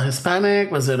a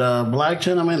Hispanic? Was it a black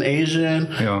gentleman? Asian?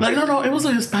 Yeah. Like, no, it was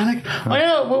a Hispanic. Oh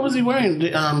yeah, what was he wearing?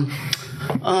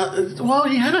 Well,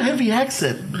 he had a heavy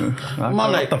accent. I'm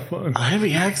like, a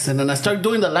heavy accent, and I start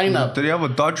doing the lineup. Did he have a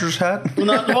Dodgers hat? No,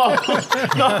 that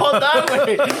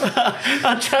way.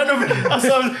 I'm trying to.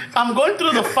 So I'm going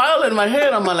through the file in my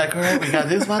head. I'm like, all right, we got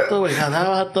this vato, we got that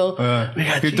vato. We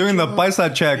got You're doing the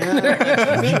paisa check.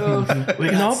 we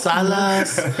got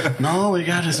Salas. No, we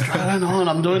got Estrada. No, and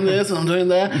I'm doing this and I'm doing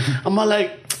that. I'm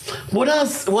like, what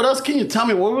else? What else can you tell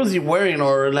me? What was he wearing?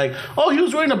 Or like, oh, he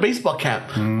was wearing a baseball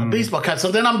cap. A baseball cap. So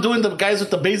then I'm doing the guys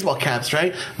with the baseball caps,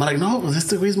 right? I'm like, no, pues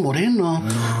este güey es moreno.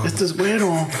 Este es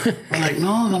güero. I'm like,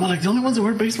 no. I'm like, the only ones that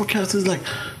wear baseball caps is like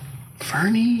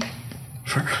Fernie.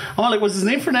 I'm like, was his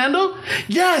name Fernando?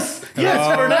 Yes,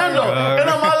 Fernando. And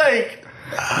I'm like,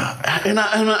 and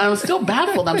I'm still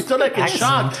baffled. I'm still like in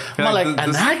shock. I'm like,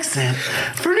 an accent?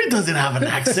 Fernie doesn't have an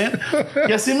accent.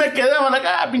 Y así me quedé. I'm like,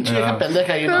 pinche vieja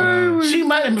pendeja, you know.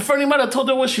 Fernie might have told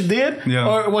her what she did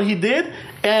or what he did,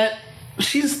 and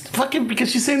she's fucking,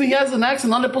 because she's saying he has an accent,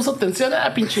 no le puso atención,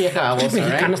 pinche vieja babosa,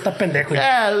 Mexicano está pendejo.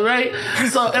 Yeah, right?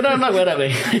 So, and I'm not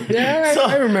güey. Yeah, so,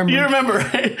 I remember. You remember,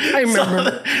 right? I remember.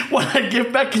 So, when I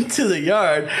get back into the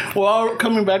yard, we're all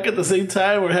coming back at the same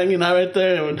time, we're hanging out right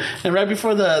there, and right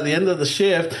before the end of the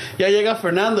shift, llega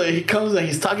Fernando, he comes and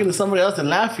he's talking to somebody else and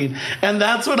laughing, and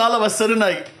that's when all of a sudden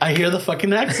I hear the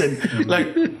fucking accent.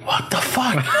 Like, what the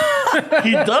fuck?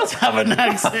 He does have an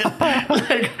accent.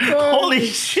 Like, holy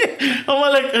shit. I'm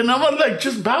like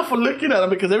just baffled looking at him,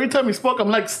 because every time he spoke, I'm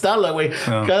like Stella, way.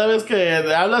 Cada vez que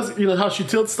hablas, you know how she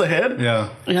tilts the head? Yeah.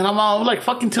 And I'm all like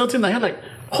fucking tilting the head, like,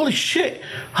 holy shit,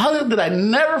 how did I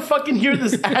never fucking hear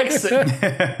this accent? Ay,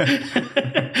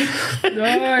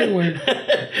 güey.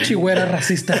 Chihuera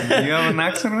racista. You have an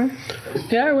accent, right?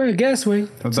 Yeah, güey, I guess, güey.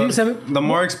 The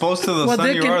more exposed to the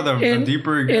sun you are, the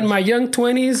deeper it gets. In my young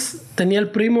 20s, tenía el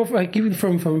primo aquí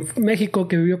from Mexico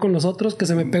que vivió con nosotros, que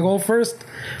se me pegó first.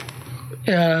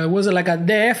 Was it like a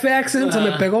DF accent? Se me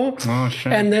pegó. Oh,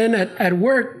 shit. And then at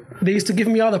work, they used to give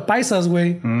me all the paisas,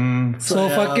 way. So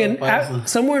fucking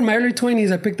somewhere in my early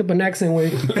 20s, I picked up an accent,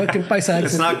 way. Fucking paisa accent.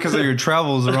 It's not because of your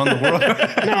travels around the world.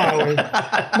 No, way.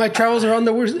 My travels around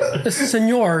the world.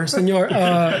 Senor.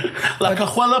 La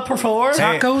cajuela, por favor.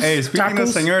 Tacos. Hey, speaking of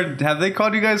senor, have they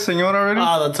called you guys senor already?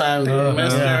 All the time, dude.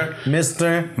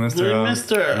 Mister.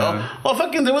 Oh,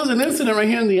 fucking, there was an incident right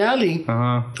here in the alley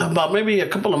about maybe a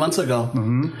couple of months ago.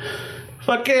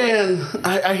 Fucking,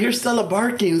 I hear Stella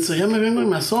barking, so ya me vengo y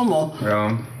me asomo.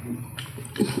 Yeah.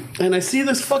 And I see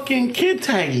this fucking kid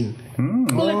tagging. I'm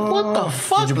like, what the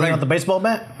fuck? Did you bring out the baseball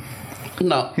bat?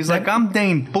 No. He's like, I'm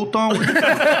Dane, puto.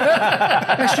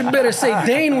 I should better say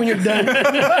Dane when you're done.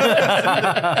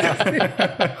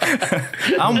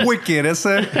 I'm wicked, ese.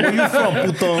 Where you from,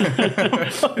 puto?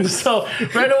 So,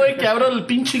 right away, que abro el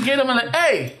pinche gate, I'm like,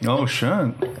 hey. Oh,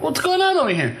 shit. What's going on over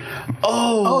here?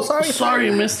 Oh, sorry,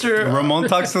 mister. Ramon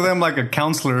talks to them like a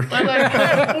counselor. I'm like,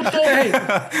 hey, puto. Hey,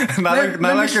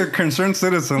 not like a concerned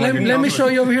citizen. let me show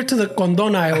you over here to the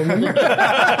condon aisle, remember?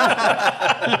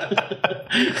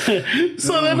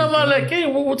 So then I'm like, hey,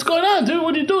 what's going on, dude?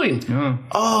 What are you doing? Yeah.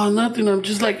 Oh, nothing. I'm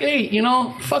just like, hey,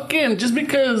 fucking, just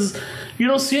because you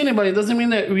don't see anybody doesn't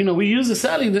mean that, we use this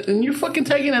alley, and you fucking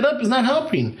tagging it up is not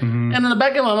helping. And in the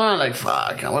back of my mind, like,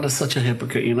 fuck, what is such a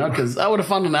hypocrite, because I would have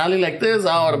found an alley like this,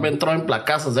 I would have been throwing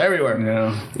placazos everywhere.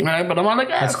 Yeah. Right? But I'm like,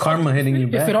 That's karma hitting you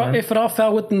back. If it all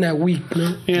fell within that week,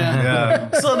 no? Yeah.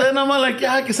 So then I'm like,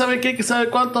 que sabe qué, que sabe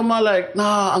cuánto. I'm like,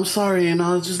 nah, I'm sorry,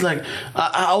 it's just like,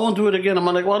 I won't do it again. I'm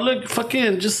like, well, look,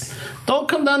 fucking, just don't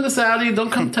come down this alley,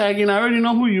 don't come tagging. I already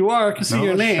know who you are, I can see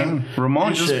your name.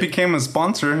 Ramon just became his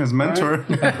sponsor, his mentor.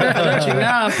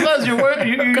 Yeah, plus you're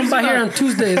Come by here on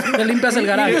Tuesdays. Me limpias el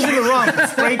garage. You're using the wrong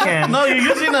spray can. No, you're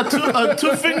using a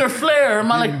two-finger flare. I'm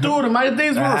like, dude, in my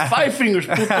days we were 5 fingers,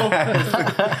 puto.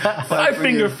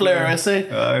 5-finger flare, I say.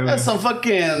 That's some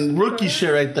fucking rookie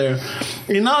shit right there.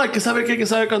 Que sabe qué, que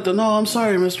sabe cuánto. No, I'm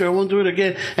sorry, mister, I won't do it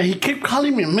again. And he kept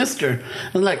calling me mister.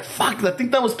 I'm like, fuck, I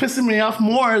think that was pissing me off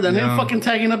more than him fucking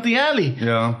tagging up the alley.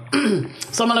 Yeah.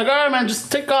 So I'm like, all right, man,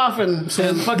 just take off and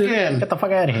fucking... Get the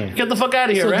fuck out of here. Get the fuck out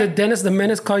of here, So right? did Dennis the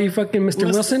Menace call you fucking Mr.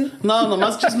 Wilson? No,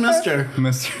 that's just Mister.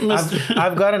 Mister. Mr.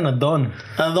 I've gotten a don.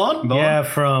 Adon? Yeah,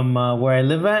 from where I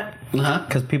live at. Uh-huh.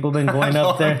 Because people been going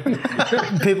up there.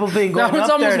 People been going one's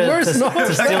up there almost worse, no?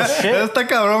 to steal shit. Está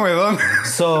cabrón, güey, don.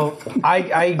 So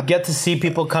I get to see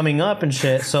people coming up and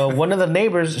shit. So one of the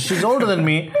neighbors, she's older than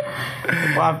me.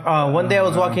 One day I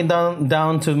was walking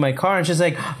down to my car and she's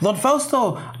like, Don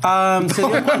Fausto, se dio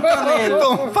cuenta de...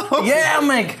 Don Fausto. Yeah, I'm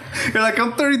like, You're like,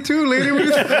 I'm 32, lady. you're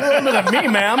older than me,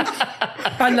 ma'am.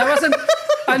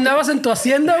 Andabas en tu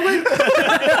hacienda, güey.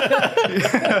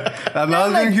 And I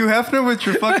was doing Hugh Hefner with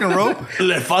your fucking rope.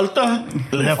 Le faltaba.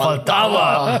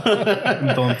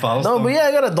 Don Fausto. No, but yeah,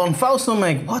 I got a Don Fausto. I'm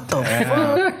like, what the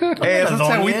fuck? Hey, that's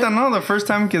Don agüita, yet? no? The first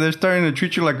time que they're starting to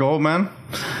treat you like an old man.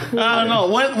 I don't know.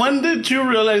 When did you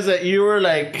realize that you were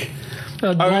like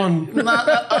Don. not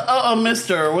a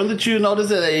mister? When did you notice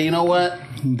that, hey, you know what?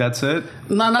 That's it.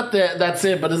 No, not that. That's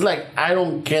it. But it's like I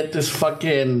don't get this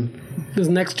fucking This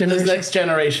next this generation. next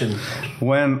generation.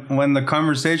 When the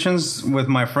conversations with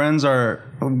my friends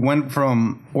went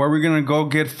from where we're gonna go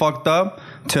get fucked up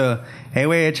to hey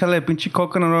güey, échale pinche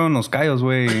coconut oil en los callos,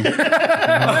 güey.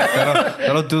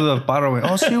 That'll do the paro, güey.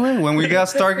 Oh, sí, güey. When we got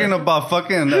starting about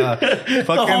fucking The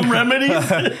home remedies.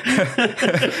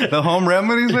 the home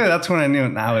remedies, güey, that's when I knew.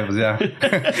 Nah, it was yeah,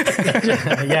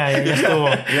 estuvo.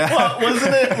 Well,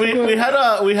 wasn't it?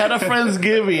 We had a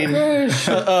Friendsgiving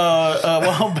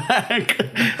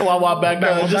a while back.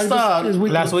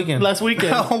 Last weekend. Last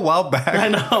weekend. a while back. I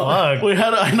know. Fuck. We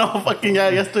had. I know. Fucking yeah.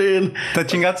 Yesterday. ¿Te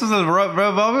chingaste el Red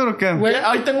Velvet o qué? When,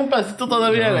 Ahí tengo un pedacito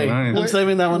todavía, güey. nice. I'm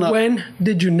saving that one up. when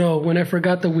did you know? When I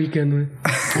forgot the weekend,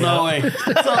 güey. No way.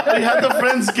 So we had the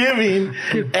Friendsgiving,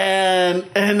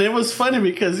 and it was funny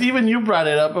because even you brought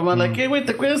it up. I'm like, hey, wait,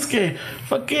 ¿te acuerdas que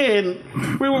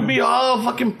fucking we would be all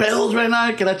fucking pedos right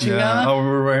now? Que la chingada. Yeah. Oh, we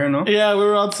were right here, no? Yeah, we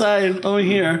were outside over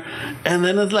here, and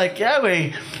then it's like, yeah,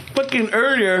 wait. Fucking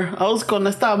earlier, I was con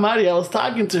esta Mari. I was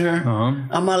talking to her. Uh-huh.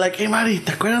 I'm like, hey, Mari,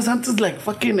 ¿te acuerdas antes? Like,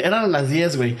 fucking, eran las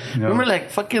 10, güey. Yeah. Remember, like,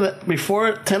 fucking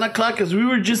before 10 o'clock, because we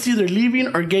were just either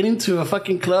leaving or getting to a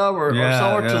fucking club or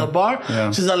somewhere to the bar.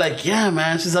 Yeah. She's all like, yeah,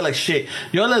 man. She's all like, shit.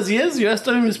 Yo a las 10, yo ya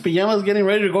estoy en mis pijamas getting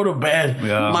ready to go to bed.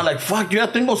 Yeah. I'm like, fuck, yo ya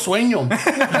tengo sueño.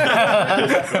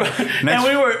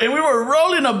 and we were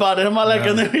rolling about it. I'm like,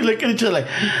 and then we look at each other like,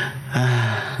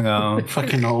 Yeah.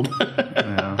 fucking old.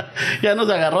 Yeah. Ya nos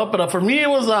agarró, but for me it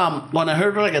was when I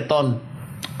heard reggaeton.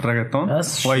 Reggaeton?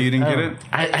 That's Why, you didn't true.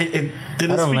 get it? It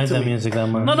didn't I don't speak like to that me. music that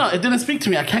much. No, it didn't speak to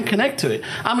me. I can't connect to it.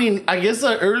 I mean, I guess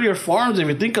the earlier forms, if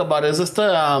you think about it, is just the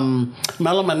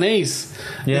Melomanes.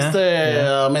 Yeah, It's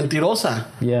the Mentirosa.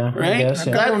 Yeah, I Right? guess,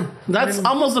 yeah. That's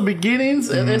almost the beginnings.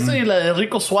 It's like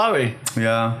Rico Suave.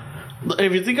 Yeah.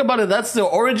 If you think about it, that's the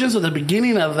origins of the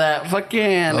beginning of that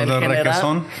fucking Of the El General.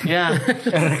 requesón? Yeah.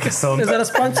 Is that a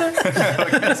sponsor?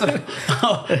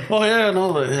 Oh yeah,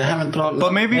 no, I haven't thrown.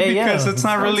 But maybe Hey, because yeah, it's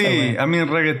not sounds that really. way. I mean,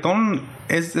 reggaeton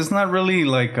it's not really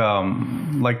like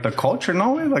the culture,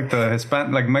 no way, like the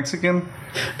Hispanic, like Mexican.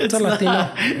 It's a not. Latino.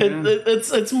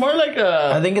 It's more like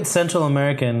a I think it's Central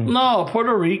American. no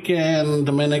Puerto Rican,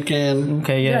 Dominican.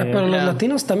 Okay, Yeah, yeah. but Yeah. los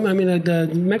Latinos también, I mean, the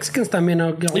Mexicans también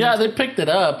are going. Yeah, they picked it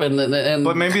up and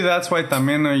But maybe that's why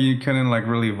también you couldn't like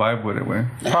really vibe with it, way.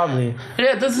 Probably.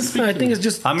 yeah, it doesn't speak. No, I to think me. it's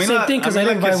just I mean, same thing because I,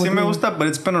 like didn't que vibe sí with me you. gusta, but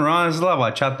it's been around. It's la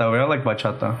bachata, güey. I like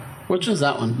bachata. Which is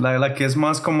that one? Like es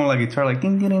más como la guitarra, like.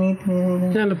 Tiene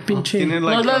Yeah, the pinche. ¿No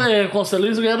like. es la de José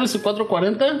Luis Guerra y su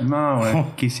 440? No, güey.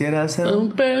 Quisiera hacer.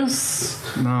 Un pez.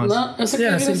 No, No, ese que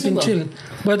Yeah, viene sin siendo. chill.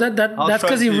 But that's try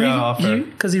because to,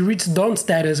 offer. he reached Don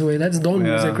status way. That's Don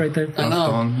Yeah. music right there. I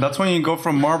know. That's when you go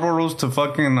from Marlboros to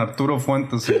fucking Arturo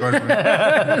Fuentes cigar. güey.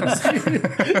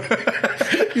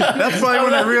 That's why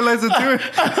when I realized it too.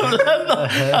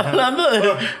 Hablando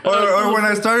de. Or when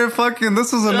I started fucking,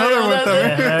 this is another one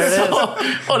también. So,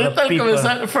 ahorita al pipa.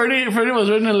 comenzar, Fernie was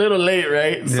running a little late,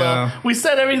 right? So Yeah. we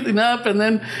set everything up, and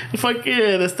then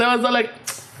fucking Esteban's like,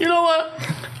 you know what?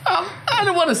 I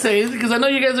don't want to say it because I know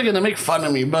you guys are gonna make fun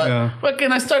of me, but Yeah.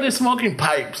 fucking I started smoking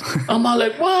pipes. I'm all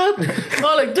like, what? I'm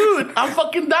all like, dude, I'm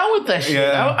fucking down with that shit.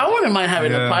 Yeah. I wouldn't mind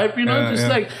having a Yeah. pipe, you know, Yeah, just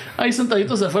yeah. like ahí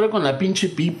sentaditos afuera con la pinche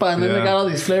pipa, and then they Yeah. got all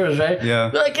these flavors, right? Yeah.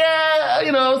 They're like, yeah,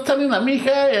 you know, I was telling la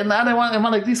mija, and I don't want. I'm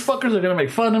like, these fuckers are gonna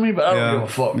make fun of me, but I don't give a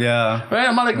fuck. Yeah. Right?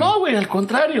 I'm like, no, güey, al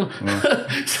contrario.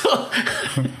 So,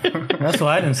 That's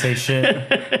why I didn't say shit.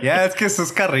 Yeah, it's que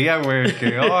es carrilla, güey.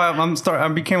 que, Oh, I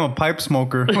became a pipe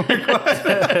smoker.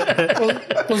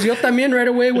 Pues yo también right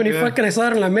away when he Yeah. fucking I saw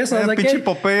it on la mesa, I was like, pinche hey,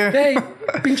 Popeye. hey,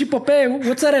 pinche Popeye,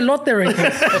 what's that elote right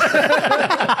there?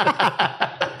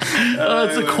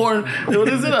 It's a corn. What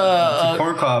is it?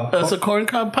 Corn cob. It's a corn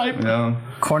cob pipe. Yeah.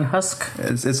 Corn husk.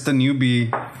 It's the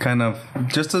newbie kind of,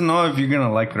 just to know if you're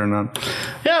gonna like it or not.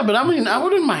 Yeah, but I mean, I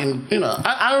wouldn't mind. You know,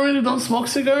 I really don't smoke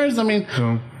cigars. I mean,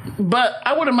 So, but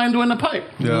I wouldn't mind doing a pipe.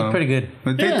 yeah, Pretty good.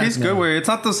 It Yeah. tastes good. Way it's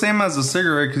not the same as a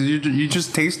cigarette because you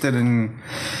just taste it and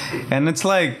it's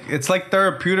like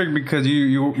therapeutic because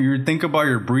you think about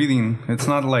your breathing. It's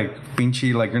not like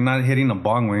pinchy, like you're not hitting a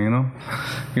bong way. You know,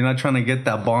 you're not trying to get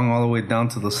that bong all the way down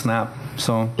to the snap.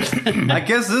 So I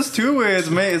guess this too way it's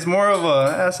more of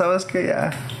a sabes que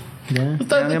ya.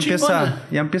 Está chingona.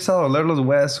 Ya empieza a doler los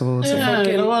huesos. Yeah,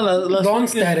 you know what? Don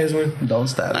status, güey. Don't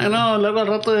stop. I know, luego al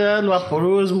rato ya el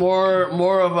Vaporú is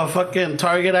more of a fucking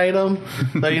target item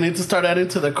that you need to start adding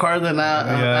to the card than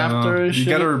after and you shit.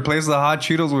 gotta replace the hot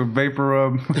Cheetos with Vapor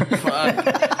Rub.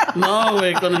 No,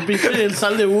 güey, con el pinche el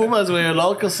sal de uvas, güey, el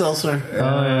Alka-Seltzer.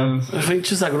 Yeah.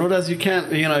 Pinches agruras, you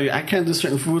can't, you know, I can't do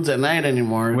certain foods at night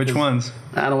anymore. Which 'cause ones?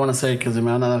 I don't want to say because me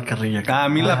van a dar carrilla. Ah,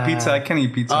 me la pizza. I can't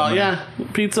eat pizza. Oh, man. yeah,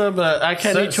 pizza, but I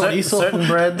can't eat chorizo. Certain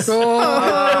breads.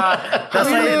 That's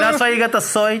why you got the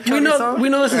soy chorizo. We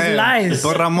know this is Hey, lies.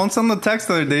 But Ramon sent the text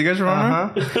the other day. You guys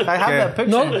remember? I have that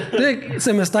picture. No, Dick,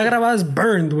 se me está grabado as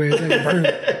burned, güey. It's like burned.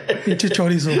 Pinche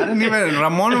chorizo. I didn't even.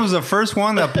 Ramon was the first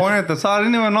one that pointed at the side. I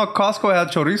didn't even know Costco had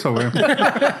chorizo. Man.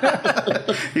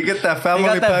 You get that family You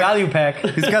got that pack. value pack.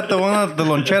 He's got the one that the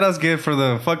loncheras get for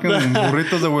the fucking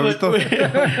burritos de huevito.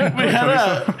 We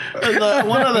had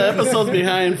one of the episodes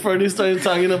behind, Fernie started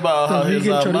talking about how his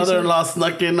vegan chorizo. mother-in-law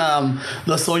snuck in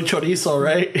the soy chorizo,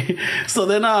 right? So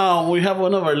then we have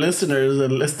one of our listeners,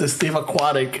 Steve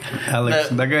Aquatic. Alex,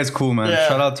 that guy's cool, man. Yeah.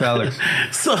 Shout out to Alex.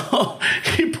 So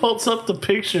he pulls up the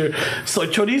picture, soy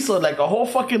chorizo, like a whole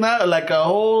fucking, like a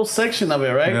whole section of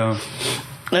it, right? Yeah.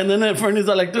 And then Fernie's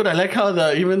like, dude, I like how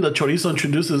even the chorizo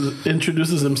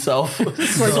introduces himself. Soy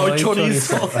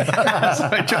chorizo. Soy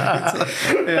chorizo.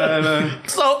 Yeah, I know.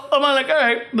 So I'm like, all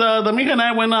right. The mija and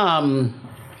I went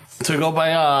to go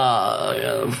buy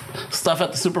stuff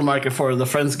at the supermarket for the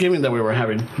Friendsgiving that we were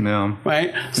having. Yeah.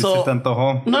 Right? Se So te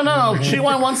antojó. no. She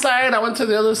went one side, I went to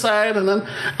the other side, and then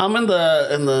I'm in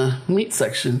the meat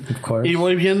section. Of course. Y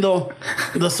voy viendo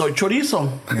the soy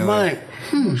chorizo. I'm like,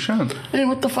 Shut. hey,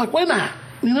 what the fuck? Why not?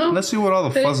 You know? Let's see what all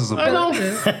the fuss is I about. know.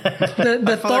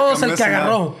 De todos I'm el que missing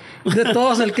agarró. De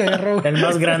todos el que agarró. El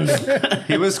más grande.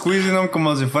 He was squeezing them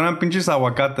como si fueran pinches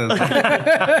aguacates.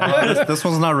 No, this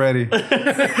one's not ready.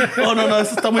 Oh, no,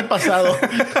 eso está muy pasado.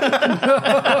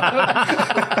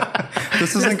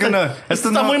 This isn't gonna.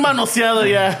 Está muy manoseado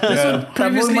ya.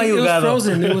 Previously, muy it was mayugado.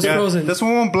 frozen. It was Yeah, frozen. this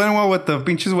one won't blend well with the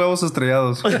pinches huevos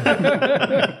estrellados.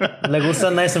 Le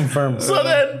gusta nice and firm. So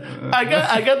then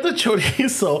I got the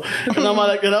chorizo, and I'm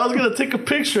like, and I was gonna take a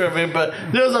picture of it, but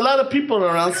there was a lot of people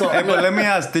around, so Hey, but let me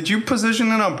ask: did you position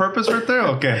it on purpose right there?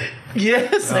 Okay.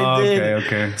 yes, I Oh, did.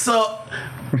 okay. So,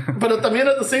 but también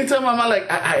at the same time, I'm like,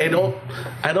 I don't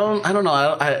know.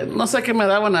 No sé qué me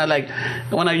da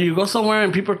when you go somewhere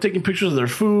and people are taking pictures of their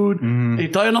food, y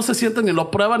todavía no se sienten ni lo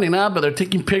prueban ni nada, but they're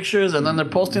taking pictures and then they're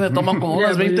posting it, toman como Yeah,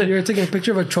 unas but 20. you're taking a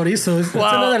picture of a chorizo. It's Well,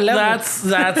 another level.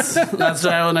 that's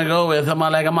what I want to go with. I'm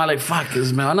like, fuck,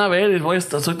 me van a ver y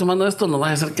estoy tomando esto, no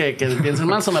vaya a ser que piensen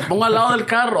mal, se me pongo al lado del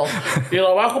carro y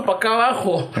lo bajo para acá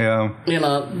abajo, Yeah. you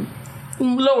know,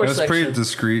 lower It's section. pretty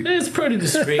discreet. It's pretty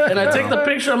discreet. And I take the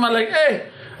picture, I'm like, hey,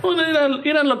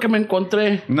 mira lo que me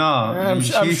encontré. No,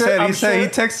 he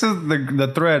texted the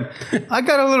thread. I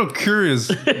got a little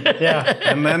curious, Yeah.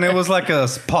 and then it was like a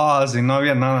pause, y no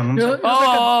había nada. It was,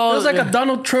 Oh, it was like a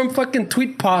Donald Trump fucking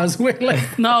tweet pause. Where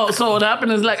like, No, so what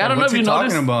happened is like, I don't know what's if you he talking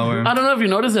noticed. about, man? I don't know if you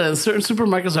noticed that in certain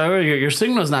supermarkets, however, your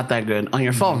signal is not that good on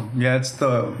your phone. Yeah, it's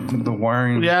the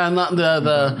wiring. Yeah, not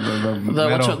the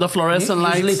metal. fluorescent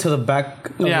Usually lights. to the back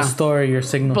of Yeah. the store, your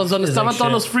signal. Pues donde is estaban like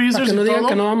todos los shit. freezers que no y digan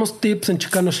que todo. no damos tips en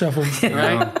Chicano Shuffle.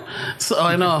 Right? So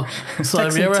I know. So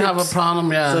if you ever have a tips.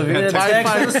 problem, yeah. So if you're gonna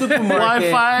text in the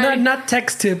supermarket, Wi-Fi. Not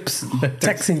text tips,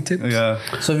 texting tips. Yeah,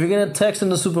 so if you're gonna text in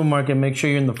the supermarket, make sure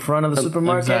you're in the front of the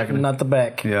supermarket, exactly. not the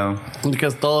back. yeah.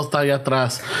 Because todo está allá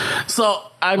atrás. So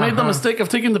I made the mistake of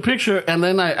taking the picture and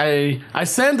then I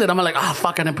sent it. I'm like, oh,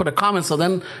 fuck, I didn't put a comment. So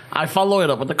then I follow it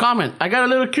up with a comment. I got a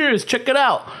little curious. Check it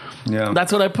out. Yeah.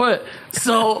 That's what I put.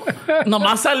 So,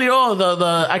 nomás salió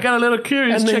the I got a little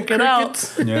curious. And then Check it out.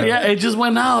 crickets. Yeah. Yeah, it just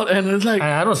went out and it's like,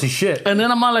 I don't see shit. and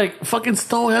then I'm all like, fucking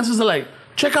Stowe answers are like,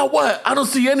 check out what? I don't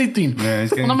see anything. Yeah, he's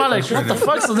getting and I'm like, what the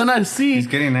fuck? So then I see. He's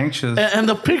getting anxious. And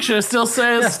the picture still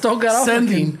says still got off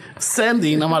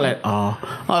sending. I'm like, oh.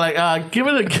 I'm like, give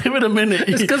it a minute.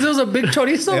 It's because it was a big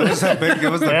chorizo. It was the Yeah,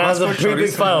 it was a Costco pretty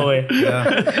big chorizo. file away.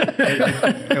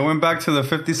 Yeah. It went back to the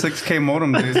 56K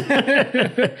modem, dude.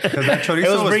 Because that chorizo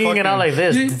It was bringing fucking, it out like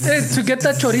this. To get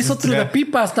that chorizo through the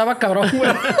pipa estaba cabrón,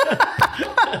 güey.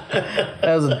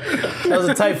 That was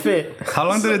a tight fit. How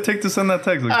long did it take to send that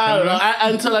text? Like, I don't 10 know. minutes?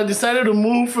 Until I decided to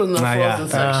move from the frozen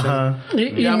section.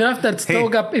 Enough that Stowe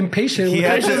got impatient. He with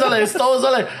had it. She's like, Stowe's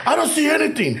like, I don't see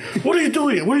anything. What are you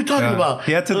doing? What are you talking about?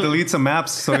 He had to delete some apps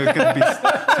so he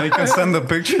can send the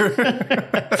picture.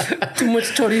 Too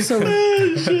much chorizo.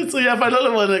 Shit. So yeah,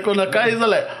 finally con acá he's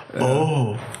like,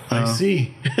 oh, I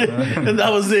see. And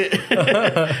that was it.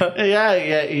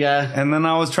 yeah. And then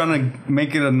I was trying to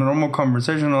make it a normal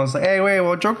conversation. I was like, hey, wait,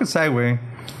 well, joke aside, way.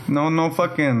 No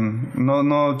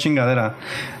chingadera.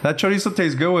 That chorizo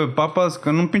tastes good with papas,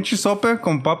 con un pinche sope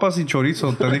con papas y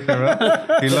chorizo, te dije,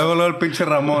 ¿verdad? Y luego el pinche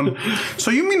Ramón.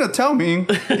 So you mean to tell me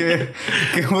que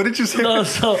what did you say? No,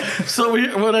 so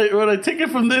what I take it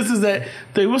from this is that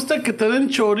te gusta que te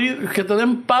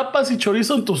den papas y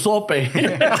chorizo en tu sope.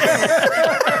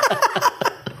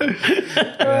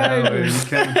 Yeah, güey, you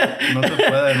can't- no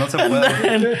se puede.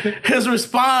 And his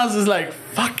response is like,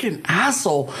 fucking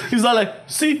asshole. He's not like,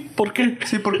 sí, ¿por qué?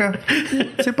 Sí, ¿por qué?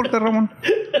 Sí, ¿por qué, Ramón?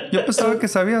 Yo pensaba que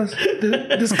sabías.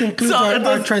 This concludes So,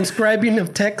 our transcribing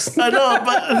of text. I know,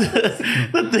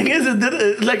 but the thing is,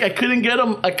 I couldn't get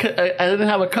him. I didn't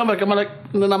have a comeback. I'm like,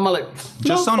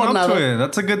 Just no, own por up nada. to it.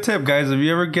 That's a good tip, guys. If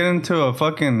you ever get into a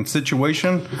fucking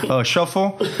situation, a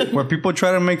shuffle, where people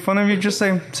try to make fun of you, just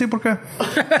say, sí, ¿por qué?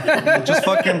 Just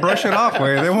fucking brush it off,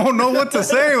 way. They won't know what to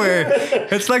say, way.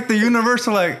 It's like the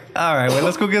universal, like, all right, way,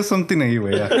 let's go get something to eat,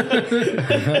 way. Yeah.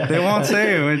 They won't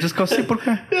say it, way. Just go, sí, ¿por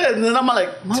qué? Yeah, and then I'm like,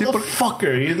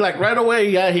 motherfucker. He's like, right away,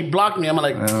 yeah, he blocked me. I'm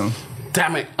like,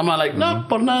 damn it. I'm like, no,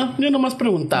 por nada. Yo nomás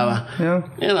preguntaba. Yeah.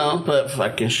 You know, but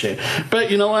fucking shit.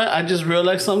 But you know what? I just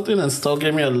realized something and still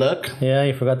gave me a look. Yeah,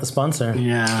 you forgot the sponsor.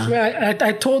 Yeah.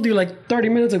 I told you like 30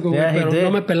 minutes ago, Yeah, he pero did.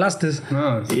 no me pelaste.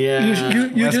 No. Yeah. You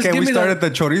That's just okay, give we me started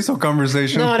the chorizo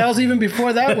conversation. No, that was even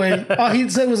before that, way. All he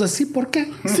said was a sí, ¿por qué?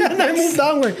 And I moved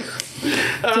on, way.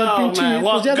 Oh, man.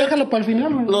 Well, Pues ya good. déjalo para el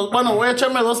final, güey. Bueno, voy a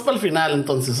echarme dos para el final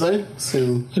entonces, ¿eh?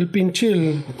 Sí. El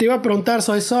pinche. Te iba a preguntar,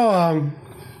 so I saw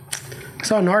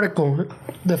an article,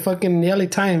 the fucking LA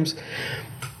Times.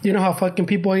 You know how fucking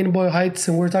people ate in Boyle Heights,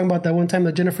 and we were talking about that one time,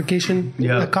 the gentrification,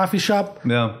 Yeah. the coffee shop.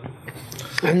 Yeah.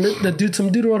 And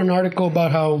some dude wrote an article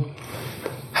about how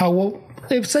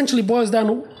it essentially boils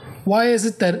down. Why is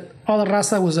it that all the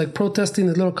raza was like protesting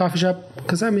this little coffee shop?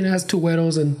 Because I mean, it has two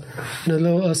güeros and a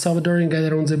little Salvadorian guy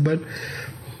that owns it, but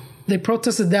they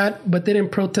protested that, but they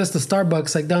didn't protest the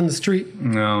Starbucks like down the street.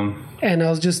 No. And I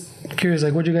was just curious,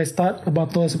 like, what you guys thought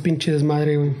about todo ese pinche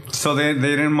desmadre, güey? So they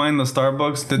didn't mind the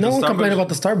Starbucks? Did No the one Starbucks? complained about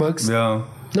the Starbucks. Yeah.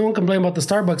 No one complained about the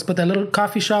Starbucks, but that little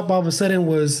coffee shop all of a sudden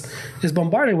is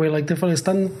bombarded with like they're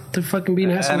fucking being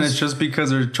assholes. And it's just because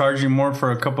they're charging more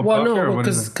for a cup of Well, coffee, or no, what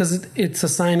is it? because it's a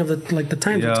sign of the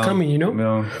times that's coming, you know.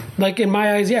 Yeah. Like in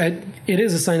my eyes, yeah, it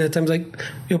is a sign of the times. Like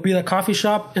it'll be the coffee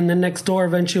shop, and then next door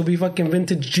eventually will be fucking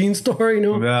vintage jean store, you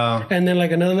know. Yeah. And then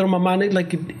like another little mamá,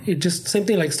 like it just same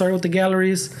thing. Like started with the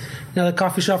galleries, now the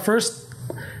coffee shop first.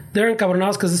 They're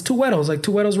encabronados because it's two güeros, like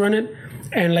two güeros run it,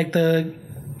 and like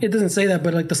it doesn't say that,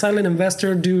 but like the silent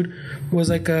investor dude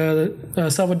was like a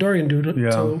Salvadorian dude.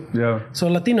 Yeah. So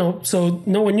Latino. So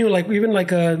no one knew. Like even like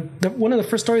one of the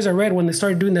first stories I read when they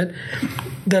started doing that,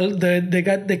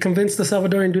 they convinced the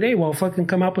Salvadorian dude, hey, well, fucking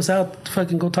come help us out,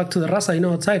 fucking go talk to the raza, you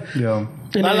know, outside. Yeah.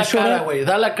 And Da then la he showed cara, up. güey.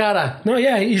 Da la cara. No,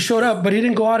 yeah, he showed up, but he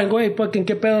didn't go out and go, hey, fucking,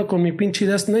 ¿qué pedo con mi pinche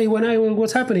destiny? He went, hey,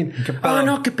 what's happening? Oh,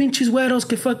 no, que pinches güeros,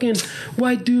 que fucking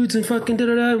white dudes and fucking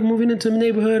da-da-da moving into the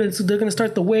neighborhood, and so they're gonna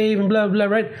start the wave and blah, blah,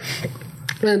 right?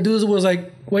 And dude was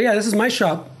like, well, yeah, this is my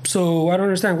shop, so I don't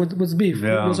understand. What's beef?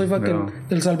 Yeah, Yo soy fucking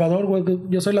del Salvador,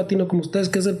 güey. Yo soy latino como ustedes,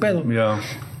 ¿qué es el pedo? Yeah.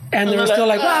 And they were still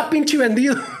like, pinche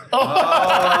vendido.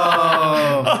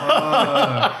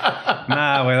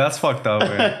 Nah, wait, that's fucked up,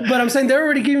 way. But I'm saying they're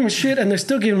already giving him shit, and they're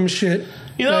still giving him shit.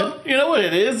 You know what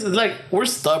it is? It's like we're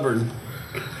stubborn.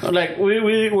 Like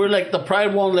we're like the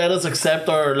pride won't let us accept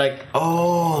our like,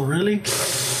 oh really?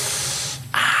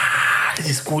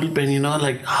 Disculpen, you know,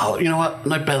 like, oh, you know what?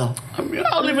 No hay pedo.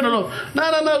 I'll leave it alone. No,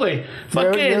 güey.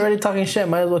 Fuck They're it. already talking shit.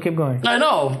 Might as well keep going. I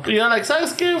know. You're like,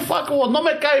 ¿sabes qué? Fuck, well, no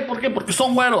me cae. ¿Por qué? Porque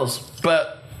son güeros.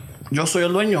 But yo soy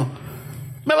el dueño.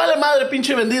 Me vale madre,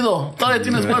 pinche vendido. Todavía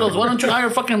tienes güeros. Why don't you hire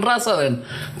fucking raza then?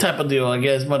 Type of deal, I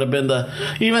guess, might have been the...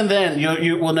 Even then,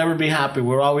 you will never be happy.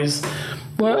 We're always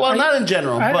Well, not in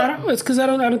general, but it's because I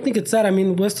don't think it's that. I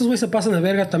mean, estos güey se pasan de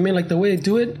verga también. Like the way they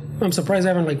do it, I'm surprised I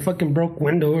haven't like fucking broke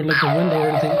window or like a window or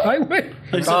anything. Ay, güey.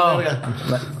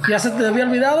 ¿Ya se te había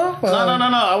olvidado? No.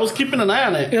 I was keeping an eye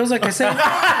on it. It was like I said.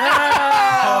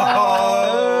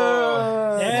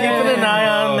 Keeping an eye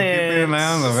on it.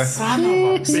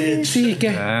 Sí,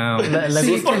 ¿qué?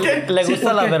 Le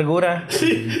gusta la vergura.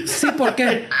 Sí, ¿por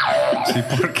qué?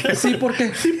 Sí, ¿por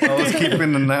qué? I was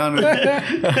keeping an eye on it.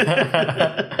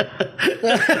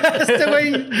 Este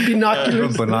güey,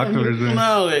 binoculars. Binoculars.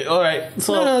 No, wait, all right.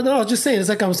 So No, just saying. It's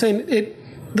like I'm saying it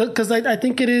because I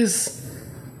think it is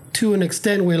to an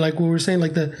extent where like we were saying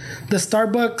like the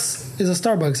Starbucks is a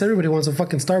Starbucks. Everybody wants a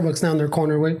fucking Starbucks now in their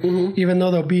corner, way. Even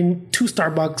though there'll be 2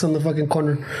 Starbucks on the fucking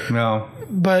corner. No.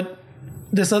 But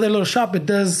this other little shop, it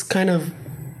does kind of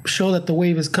show that the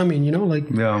wave is coming, you know, like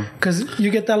because you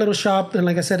get that little shop and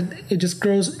like I said, it just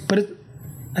grows, but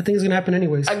I think it's gonna happen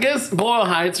anyways. I guess Boyle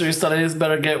Heights or East LA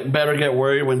better get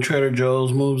worried when Trader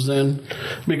Joe's moves in,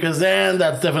 because then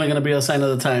that's definitely gonna be a sign of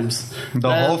the times.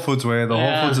 Whole Foods way. The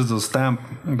Whole Foods is a stamp.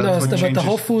 That's but the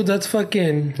Whole Foods, that's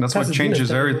fucking. That's what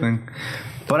changes everything.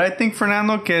 But I think,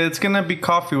 Fernando, okay, it's going to be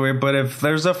coffee way. But if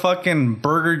there's a fucking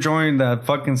burger joint that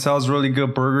fucking sells really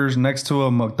good burgers next to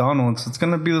a McDonald's, it's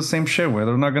going to be the same shit way.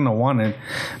 They're not going to want it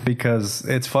because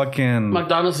it's fucking...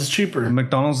 McDonald's is cheaper.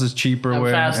 McDonald's is cheaper and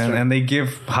way. Faster. And they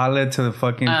give jale to the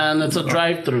fucking... And it's a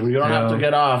drive-through. You don't have to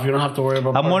get off. You don't have to worry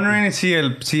about... I'm wondering si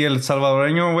el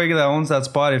salvadoreño way that owns that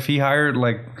spot, if he hired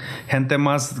like gente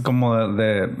más como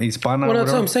de hispana. Well,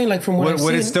 that's what I'm saying. Like from what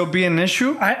would it still be an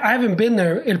issue? I haven't been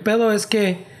there. El pedo es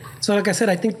que... So like I said,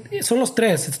 I think son los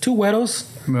tres. It's 2 güeros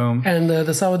and the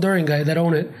Salvadorian guy that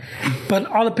own it. But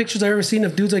all the pictures I've ever seen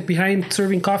of dudes like behind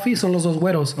serving coffee son los dos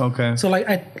güeros. Okay. So like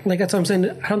that's what I'm saying.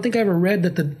 I don't think I ever read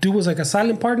that the dude was like a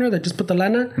silent partner that just put the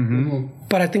lana. Mm-hmm.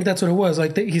 But I think that's what it was.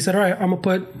 Like he said, all right, I'm gonna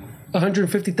put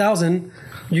 150,000.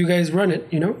 You guys run it,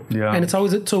 you know. Yeah. And it's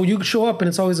always so you show up and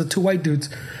it's always the 2 white dudes.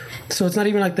 So it's not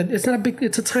even like that. It's not a big.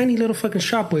 It's a tiny little fucking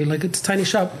shop way. Like it's a tiny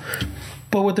shop.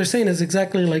 But what they're saying is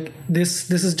exactly like this.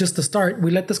 This is just the start.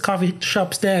 We let this coffee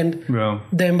shop stand. Yeah.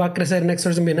 Then va a crecer. Next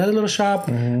there's gonna be another little shop.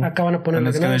 Acá van a poner and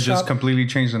like it's gonna another just shop. completely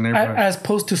change the neighborhood. As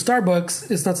opposed to Starbucks,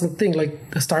 it's not something like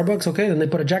a Starbucks. Okay, then they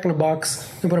put a Jack in the Box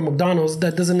and put a McDonald's.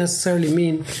 That doesn't necessarily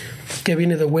mean que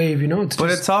viene the wave. You know.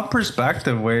 It's all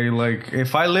perspective way. Like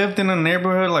if I lived in a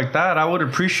neighborhood like that, I would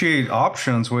appreciate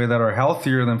options way that are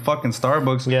healthier than fucking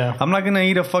Starbucks. Yeah. I'm not gonna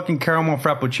eat a fucking caramel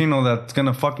frappuccino that's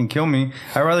gonna fucking kill me.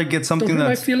 I'd rather get something Don't hurt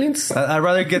that's... my feelings. I'd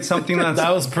rather get something that's... That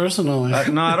was personal.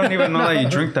 no, I don't even know that you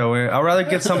drink that way. I'd rather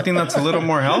get something that's a little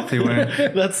more healthy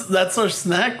way. That's our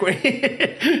snack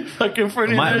way. Fucking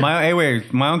funny.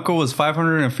 My uncle was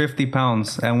 550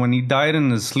 pounds, and when he died in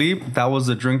his sleep, that was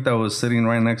the drink that was sitting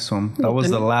right next to him. That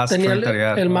was the last drink that he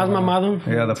had. El más mamado.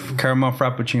 Yeah, the caramel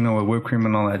frappuccino with whipped cream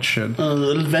and all that shit.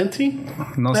 El Venti?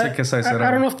 No sé qué se I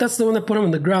don't know if that's the one that put him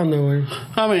in the ground though. Way.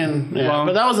 I mean, yeah, Well,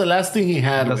 but that was the last thing he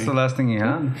had. That's the last thing he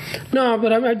had. No,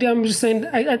 but I'm just saying.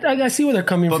 I see where they're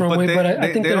coming from. But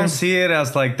I think they don't see it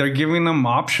as like they're giving them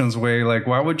options. Way like,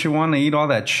 why would you want to eat all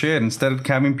that shit instead of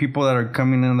having people that are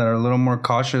coming in that are a little more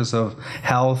cautious of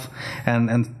health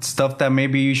and stuff that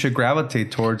maybe you should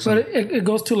gravitate towards. But it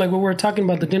goes to like what we were talking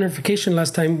about the gentrification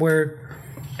last time, where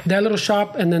that little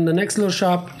shop and then the next little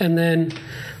shop and then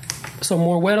some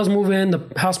more güeros move in. The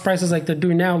house prices like they're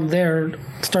doing now there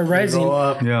start rising. Go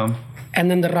up. Yeah. And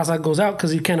then the raza goes out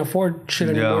because you can't afford shit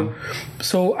anymore.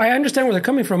 So I understand where they're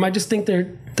coming from. I just think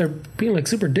they're being like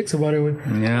super dicks about it.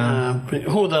 Yeah.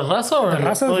 Who, the raza or The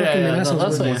raza? Oh, Fucking yeah, the the raza.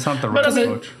 raza, yeah. It's not the But I right mean,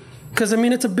 approach. Because I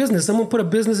mean, it's a business. Someone put a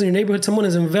business in your neighborhood. Someone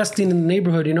is investing in the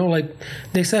neighborhood. You know, like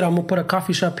they said, I'm gonna put a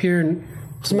coffee shop here, and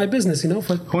it's my business. You know,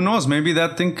 Who knows? Maybe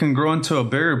that thing can grow into a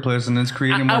bigger place and it's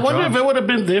creating more I wonder jobs. if it would have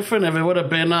been different if it would have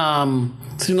been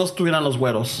si no estuvieran los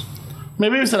güeros.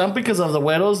 Maybe it's not because of the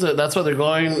güeros. That's why they're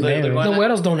going. They're going the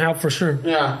güeros don't help for sure.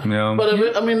 Yeah. Yeah. But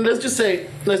if I mean, let's just say,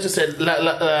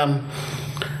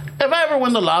 if I ever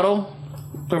win the lotto,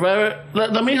 if I ever,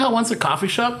 la mija wants a coffee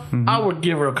shop, I would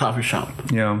give her a coffee shop.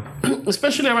 Yeah.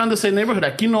 Especially around the same neighborhood.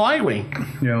 Aquí no hay, güey.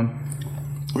 Yeah.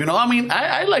 You know, I mean,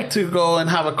 I like to go and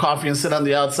have a coffee and sit on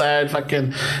the outside,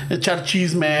 fucking echar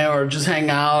chisme or just hang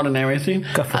out and everything.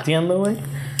 Cafeteando, güey.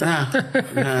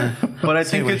 But I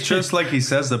think it's just like he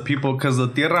says, the people, because the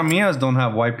Tierra Mías don't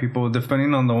have white people,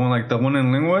 depending on the one, like the one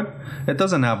in Linwood, it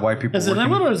doesn't have white people. Is it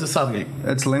working. Linwood or is it Southgate?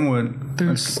 It's Linwood.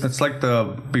 It's like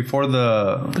before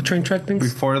the train track things.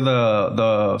 Before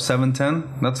the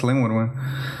 710, that's Linwood one.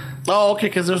 Oh, okay,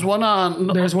 because there's one on.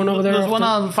 There's one over there There's off one the-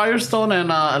 on Firestone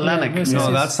and Atlantic. yes, No, yes.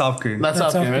 that's Southgate. That's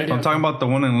That's Southgate, Southgate, right? yeah. I'm talking about the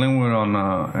one in Linwood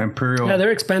on Imperial. Yeah, they're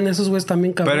expanding esos güeyes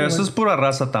también, cabrón. Pero eso güey. es pura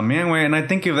raza también, güey. And I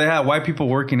think if they had white people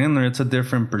working in there, it's a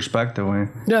different perspective, güey.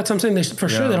 Yeah, that's what I'm saying. For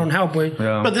sure, Yeah. they don't help, way.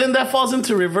 Yeah. But then that falls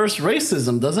into reverse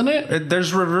racism, doesn't it?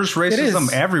 There's reverse racism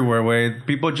is. everywhere, way.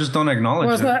 People just don't acknowledge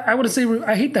Well, it's it. not. I wouldn't say.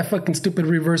 I hate that fucking stupid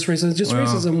reverse racism. It's just Well.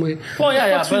 racism, way. Well,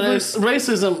 yeah, What's but reverse? it's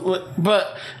racism.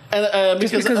 But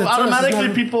because because it's us, automatically it's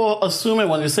not- people assume it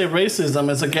when you say racism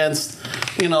is against,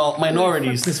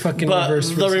 minorities. This fucking but reverse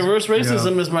the racism. reverse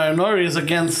racism is minorities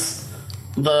against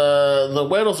the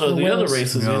güeros or the other güeros.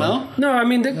 races. Yeah. You know. No, I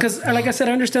mean, because like I said,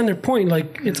 I understand their point.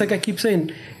 Like it's like I keep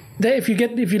saying, that if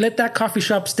you let that coffee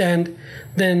shop stand,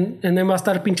 then va a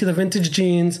estar pinche the vintage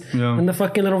jeans Yeah. and the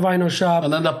fucking little vinyl shop,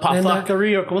 And then the and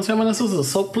apothecary or ¿cómo se llaman esos? The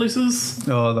soap places?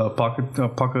 Oh, the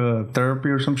pocket therapy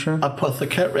or some shit.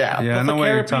 Apothecary. Yeah, I know what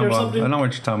you're talking or about. something. I know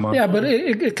what you're talking about. Yeah, but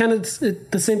it kind of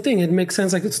the same thing. It makes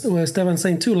sense, like it's what Esteban's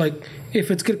saying too. Like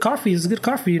if it's good coffee, it's good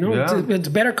coffee. You know, Yeah. it's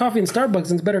better coffee in Starbucks.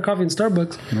 And it's better coffee in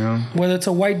Starbucks. Yeah. Whether it's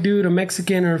a white dude, a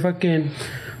Mexican, or a fucking.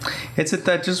 It's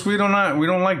that just we don't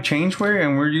like change, way,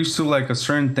 and we're used to like a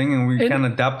certain thing, and we can't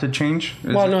adapt to change.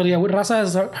 Well, no, yeah, Raza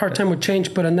has a hard time with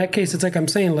change, but in that case, it's like I'm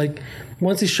saying, like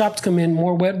once these shops come in, the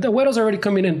Güeros are already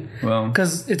coming in Well.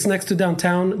 because it's next to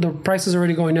downtown. The price is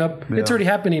already going up. It's Yeah. already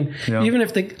happening. Yeah. Even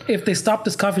if they stop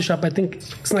this coffee shop, I think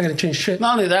it's not going to change shit.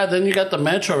 Not only that, then you got the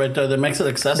metro right there that makes it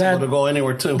accessible That- to go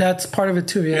anywhere too. That's part of it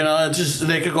too. Yeah. You know, it's just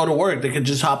they could go to work. They could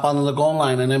just hop on the GO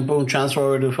line and then boom, transfer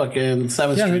over to fucking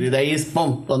 7th Yeah, Street. They east,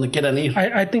 boom, donde quieran ir.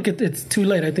 I think it's too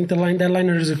late. I think that line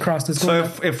is crossed. It's So going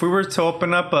up. if we were to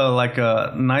open up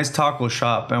a nice taco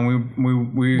shop and we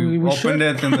We opened should.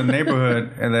 it in the neighborhood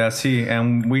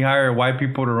and we hire white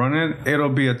people to run it, it'll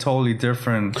be a totally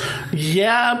different.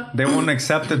 Yeah, They won't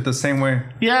accept it the same way.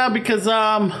 yeah, because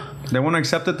They won't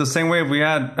accept it the same way if we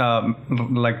had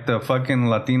like the fucking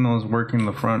Latinos working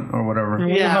the front or I whatever.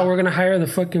 wonder Yeah. how we're gonna hire the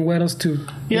fucking Güeros to.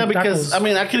 yeah, make because tacos. I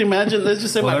mean, I can imagine. Let's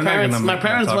just say Well, my they're not parents. gonna My make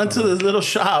parents that went to taco. this little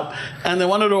shop and they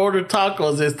wanted to order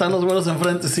tacos. Están los güeros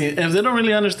enfrente. Sí, if they don't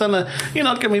really understand that,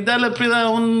 que mi dad le pida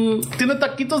tiene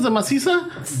taquitos de maciza.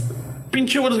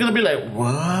 Pinche güero's gonna be like,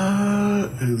 what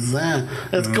is that?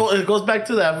 It goes back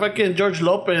to that fucking George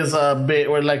Lopez bit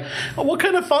where like, oh, what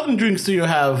kind of fountain drinks do you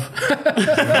have?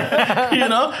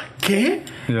 ¿Qué?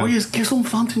 Yeah. Oye, ¿qué es un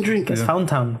fountain drink? It's Fountain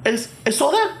Town. ¿Es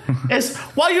soda?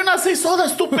 Why you not say soda,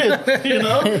 stupid?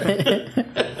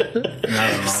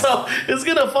 So it's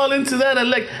gonna fall into that and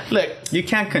like, You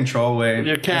can't control way.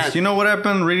 You can't. You know what? I've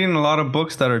been reading a lot of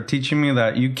books that are teaching me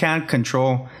that you can't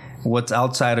control what's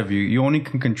outside of you. You only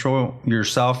can control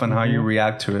yourself and how you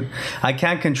react to it. I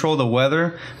can't control the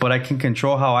weather, but I can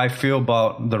control how I feel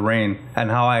about the rain and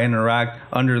how I interact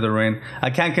under the rain. I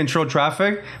can't control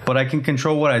traffic, but I can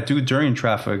control what I do during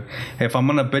traffic. If I'm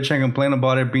gonna bitch and complain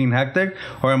about it being hectic,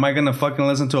 or am I gonna fucking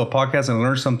listen to a podcast and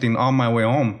learn something on my way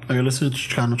home? are you listening to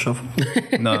Chicano Shuffle?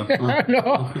 No.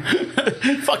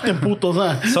 Fuck them putos,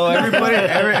 huh? So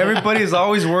everybody's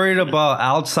always worried about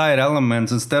outside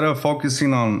elements instead of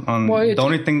focusing on Well, the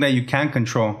only thing that you can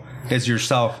control is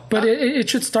yourself. But it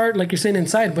should start like you're saying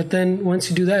inside. But then once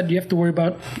you do that, you have to worry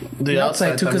about the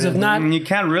outside too. Because if not, And you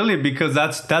can't really, because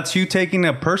that's you taking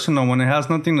it personal when it has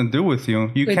nothing to do with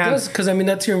you. You it can't. does. Because I mean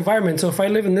that's your environment. So if I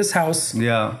live in this house,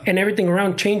 Yeah. and everything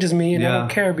around changes me, and I Yeah. don't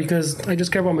care because I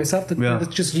just care about myself.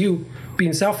 That's just you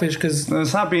being selfish. Because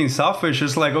It's not being selfish.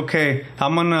 It's like, okay,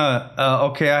 I'm gonna,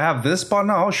 I have this spot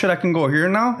now. Oh shit, I can go here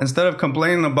now instead of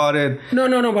complaining about it.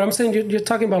 no. But I'm saying you're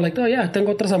talking about like, oh yeah,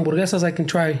 tengo otras hamburguesas I can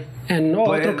try, and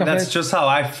otro café. That's just how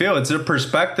I feel. It's a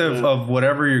perspective of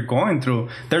whatever you're going through.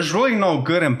 There's really no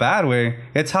good and bad way.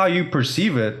 It's how you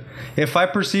perceive it. If I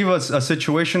perceive a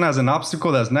situation as an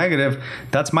obstacle that's negative,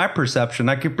 that's my perception.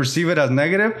 I could perceive it as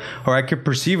negative, or I could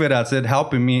perceive it as it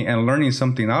helping me and learning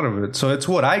something out of it. So it's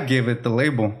what I give it the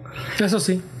label. Eso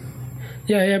sí.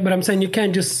 Yeah. But I'm saying you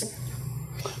can't just.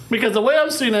 Because the way I'm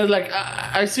seeing it, like,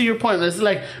 I see your point. It's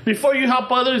like, before you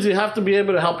help others, you have to be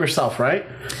able to help yourself, right?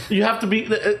 You have to be,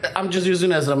 I'm just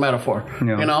using it as a metaphor,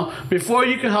 Yeah. Before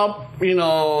you can help,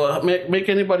 make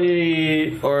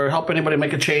anybody or help anybody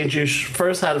make a change, you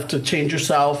first have to change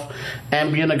yourself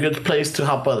and be in a good place to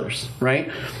help others, right?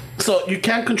 So you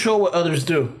can't control what others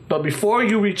do. But before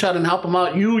you reach out and help them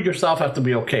out, you yourself have to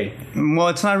be okay. Well,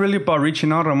 it's not really about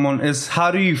reaching out, Ramon. It's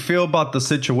how do you feel about the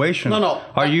situation? No.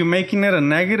 Are you making it a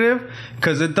negative?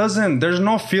 Because there's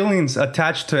no feelings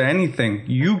attached to anything.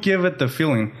 You give it the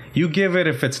feeling. You give it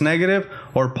if it's negative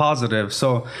or positive.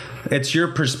 So it's your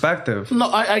perspective. No,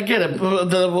 I get it.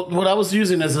 What I was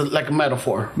using is like a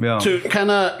metaphor to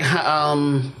kind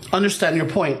of understand your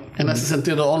point in ese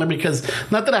sentido, only because,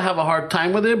 not that I have a hard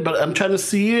time with it, but I'm trying to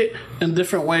see it in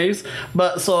different ways.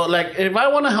 But so, like, if I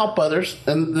want to help others,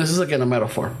 and this is again a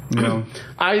metaphor,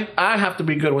 I have to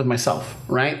be good with myself,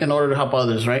 right, in order to help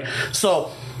others, right?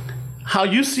 So how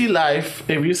you see life,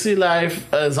 if you see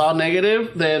life as all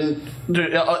negative, then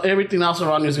everything else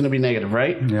around you is going to be negative,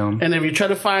 right? Yeah. And if you try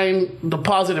to find the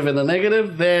positive in the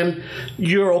negative, then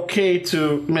you're okay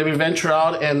to maybe venture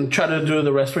out and try to do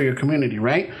the rest for your community,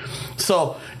 right?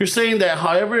 So you're saying that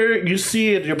however you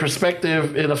see it, your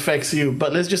perspective, it affects you.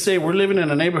 But let's just say we're living in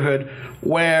a neighborhood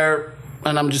where,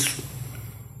 and I'm just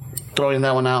throwing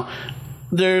that one out,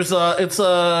 it's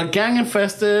a gang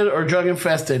infested or drug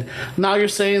infested. Now you're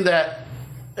saying that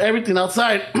everything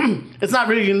outside, it's not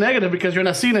really negative because you're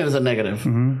not seeing it as a negative,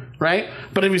 right?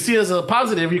 But if you see it as a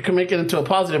positive, you can make it into a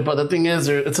positive. But the thing is,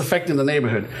 it's affecting the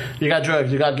neighborhood. You got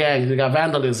drugs, you got gangs, you got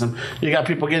vandalism, you got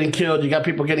people getting killed, you got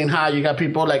people getting high, you got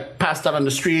people like passed out on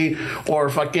the street or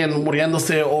fucking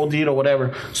muriéndose, OD'd or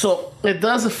whatever. So it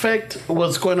does affect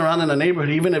what's going around in the neighborhood.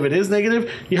 Even if it is negative,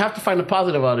 you have to find a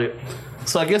positive out of it.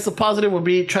 So I guess the positive would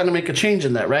be trying to make a change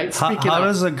in that, right? How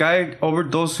does a guy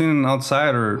overdosing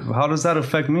outside, or how does that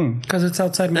affect me? Because it's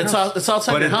outside my house. It's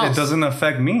outside your house. It doesn't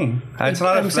affect me. It's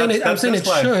not. I'm saying it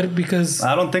should, because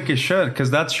I don't think it should,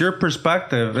 because that's your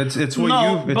perspective. It's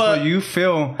what you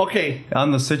feel. Okay.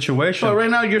 On the situation. But right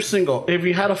now you're single. If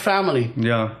you had a family,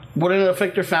 wouldn't it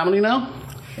affect your family now?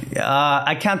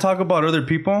 I can't talk about other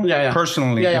people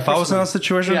personally. If I was in a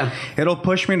situation, it'll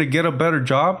push me to get a better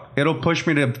job. It'll push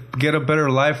me to get a better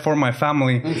life for my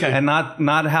family, and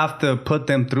not have to put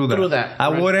them through that.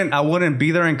 I wouldn't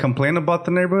be there and complain about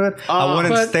the neighborhood. I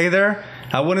wouldn't stay there.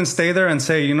 I wouldn't stay there and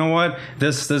say, you know what,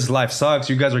 this life sucks.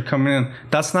 You guys are coming in.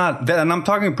 That's not that, and I'm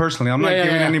talking personally. I'm not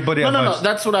giving anybody advice. No.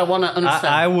 That's what I want to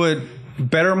understand. I would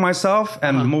better myself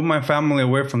and move my family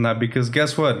away from that, because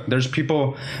guess what, there's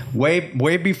people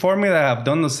way before me that have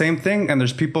done the same thing, and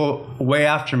there's people way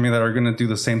after me that are going to do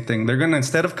the same thing. They're going to,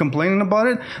 instead of complaining about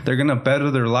it, they're going to better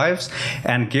their lives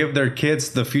and give their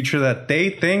kids the future that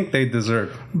they think they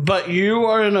deserve. But you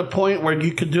are in a point where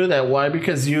you could do that. Why?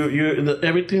 Because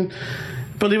everything,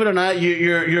 believe it or not,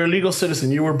 you're a legal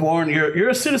citizen. You were born. You're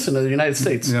a citizen of the United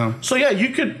States. Yeah. So you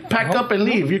could pack up and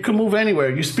leave. You could move anywhere.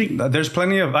 You speak. There's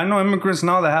plenty of. I know immigrants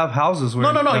now that have houses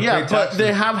where. No. Yeah, but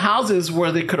they have houses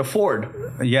where they could afford.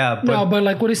 Yeah. But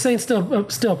like what he's saying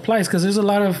still applies, because there's a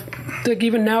lot of, like,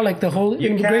 even now, like the whole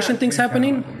immigration thing's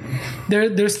happening.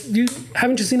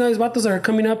 Haven't you seen all these vatos that are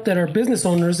coming up that are business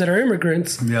owners that are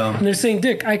immigrants? Yeah. And they're saying,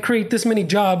 Dick, I create this many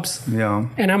jobs. Yeah.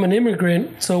 And I'm an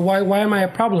immigrant, so why am I a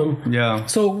problem? Yeah.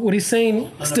 So what he's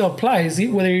saying still applies,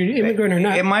 whether you're an immigrant or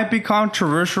not. It might be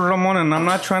controversial, Ramon, and I'm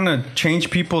not trying to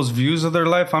change people's views of their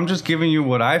life. I'm just giving you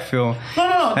what I feel.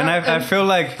 No. And I feel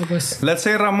like, let's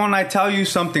say, Ramon, I tell you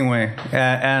something, way,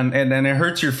 and it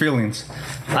hurts your feelings.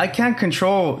 I can't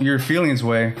control your feelings,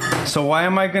 way. So why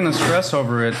am I going to stress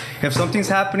over it? If something's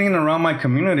happening around my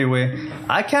community, way,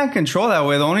 I can't control that,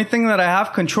 way. The only thing that I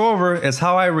have control over is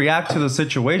how I react to the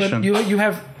situation. But you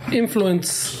have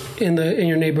influence in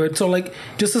your neighborhood, so like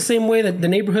just the same way that the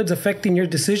neighborhood's affecting your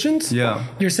decisions. Yeah.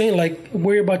 You're saying like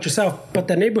worry about yourself, but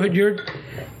the neighborhood you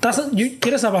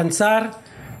quieres avanzar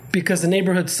because the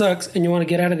neighborhood sucks and you want to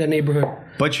get out of that neighborhood.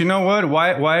 But you know what?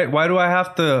 Why do I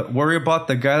have to worry about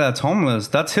the guy that's homeless?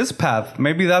 That's his path.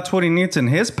 Maybe that's what he needs in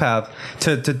his path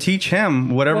to teach him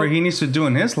whatever he needs to do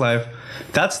in his life.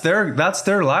 That's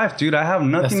their life, dude. I have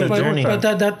nothing to do with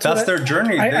that. That's their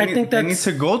journey. I think they need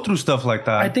to go through stuff like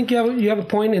that. I think you have a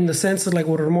point in the sense that, like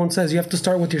what Ramon says, you have to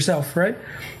start with yourself, right?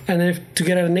 And then to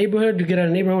get out of the neighborhood,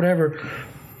 whatever.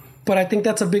 But I think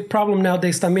that's a big problem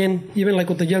nowadays, también, even like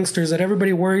with the youngsters, that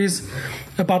everybody worries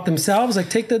about themselves. Like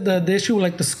take the issue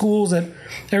like the schools, that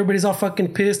everybody's all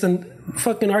fucking pissed, and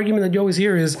fucking argument that you always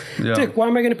hear is, Dick, why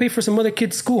am I going to pay for some other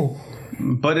kid's school?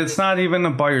 But it's not even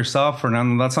about yourself,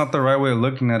 Fernando. That's not the right way of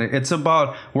looking at it. It's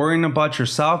about worrying about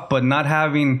yourself, but not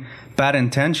having bad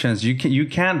intentions. You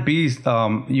can't give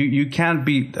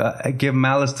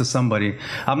malice to somebody.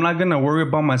 I'm not gonna worry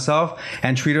about myself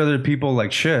and treat other people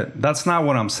like shit. That's not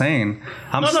what I'm saying.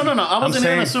 No. I wasn't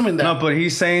even assuming that. No, but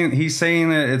he's saying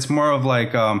that it's more of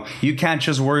like you can't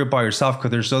just worry about yourself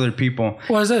because there's other people.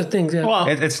 Well, there's other things. Yeah. Well,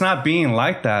 it's not being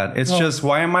like that. It's just,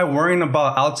 why am I worrying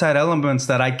about outside elements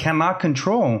that I cannot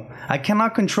control? I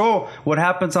cannot control what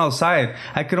happens outside.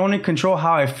 I could only control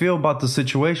how I feel about the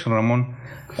situation, Ramon.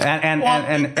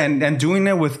 And doing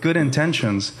it with good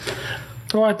intentions.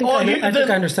 Oh, I think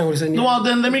I understand what you're saying. Yeah. Well,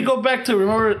 then let me go back to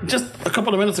remember just a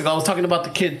couple of minutes ago. I was talking about the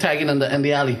kid tagging in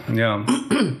the alley. Yeah.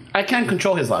 I can't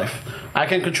control his life. I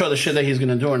can't control the shit that he's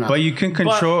gonna do or not. But you can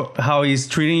control how he's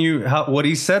treating you. What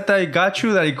he said that he got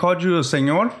you, that he called you a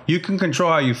señor. You can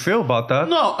control how you feel about that.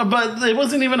 No, but it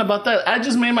wasn't even about that. I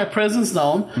just made my presence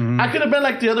known. Mm-hmm. I could have been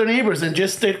like the other neighbors and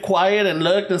just stayed quiet and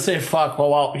looked and say, "Fuck,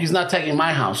 well, he's not tagging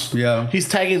my house. Yeah, he's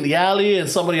tagging the alley and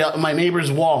my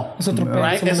neighbor's wall.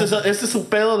 Right? Ese es su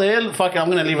pedo de él. Fuck it, I'm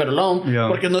gonna leave it alone. Yeah.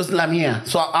 Porque no es la mía.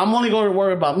 So I'm only going to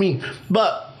worry about me.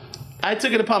 But I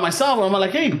took it upon myself. I'm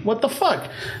like, hey, what the fuck?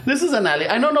 This is an alley.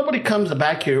 I know nobody comes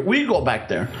back here. We go back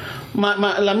there.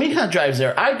 La mija drives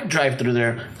there. I drive through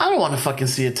there. I don't want to fucking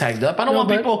see it tagged up. I don't want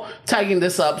people tagging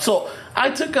this up. So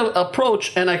I took an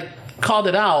approach and I called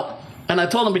it out. And I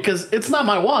told him, because it's not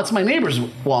my wall, it's my neighbor's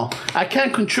wall. I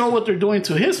can't control what they're doing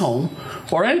to his home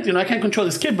or anything. I can't control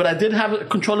this kid, but I did have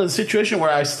control of the situation where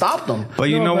I stopped them. But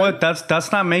you know what?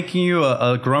 That's not making you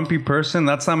a grumpy person.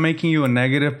 That's not making you a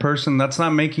negative person. That's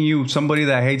not making you somebody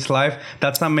that hates life.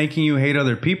 That's not making you hate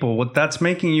other people. What that's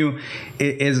making you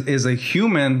is a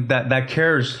human that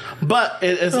cares. But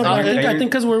it's I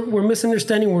think because we're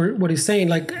misunderstanding what he's saying.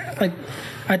 Like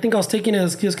I think I was taking it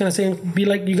as he was kind of saying,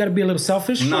 you got to be a little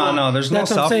selfish. No, there's no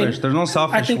selfish. There's no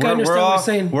selfish. I think I understand what you're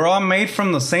saying. We're all made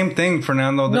from the same thing,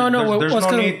 Fernando.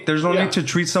 There's no need to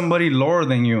treat somebody lower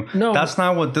than you. No, that's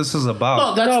not what this is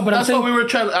about. That's what we were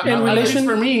trying. In relation,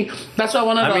 for me, that's what I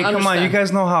wanted to understand. Come on, you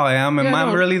guys know how I am. Am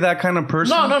I really that kind of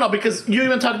person? No, because you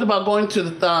even talked about going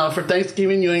to for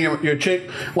Thanksgiving. You and your chick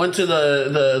went to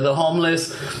the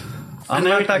homeless. I'm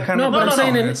not that kind of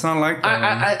person. It's not like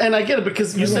that. And I get it,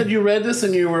 because you said you read this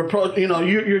and you were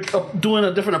you're doing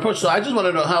a different approach. So I just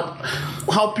wanted to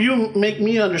help you make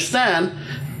me understand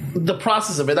the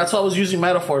process of it. That's why I was using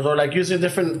metaphors or like using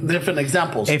different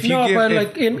examples.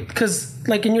 Because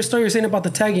in your story you're saying about the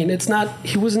tagging, it's not.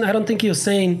 He wasn't. I don't think he was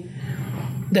saying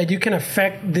that you can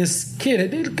affect this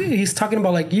kid. He's talking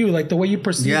about like the way you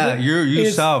perceive. Yeah,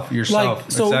 yourself. Like,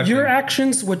 so exactly. Your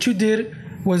actions, what you did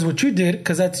was what you did,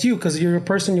 because that's you, because you're a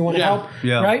person, you want to help,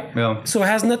 right? Yeah. So it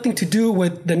has nothing to do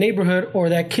with the neighborhood or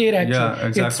that kid action. Yeah,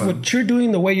 exactly. It's what you're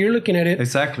doing, the way you're looking at it.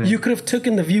 Exactly. You could have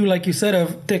taken the view, like you said,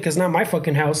 of, Dick, it's not my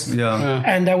fucking house. Yeah.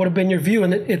 And that would have been your view,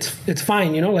 and it's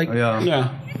fine,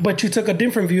 Yeah. But you took a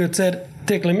different view that said,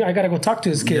 Dick, I gotta go talk to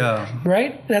this kid. Yeah.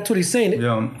 Right? That's what he's saying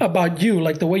about you,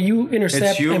 like the way you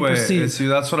intercept and perceive. It's you.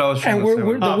 That's what I was trying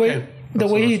to say. The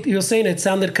way he was saying it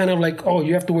sounded kind of like, oh,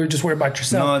 you have to just worry about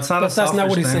yourself. No, it's not that's not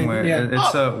what he's saying. Yeah.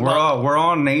 We're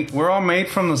all made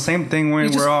from the same thing.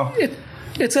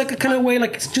 It's like a kind of way,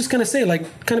 like it's just kind of say,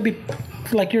 like kind of be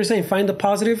like you're saying, find the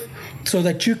positive so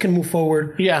that you can move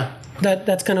forward. Yeah.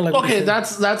 That's kind of like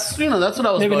that's what I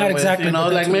was maybe going not exactly with,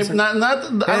 like maybe not I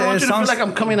don't want you to feel like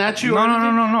I'm coming at you.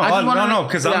 No,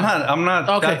 because I'm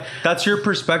not. Okay, that's your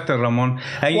perspective, Ramon.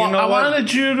 And you know I what?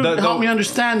 wanted you to help me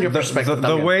understand your perspective.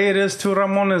 The way it is too,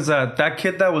 Ramon, is that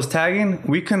kid that was tagging,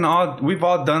 we've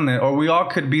all done it, or we all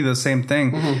could be the same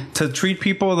thing. Mm-hmm. To treat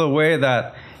people the way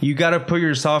that you got to put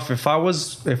yourself. If I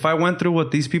went through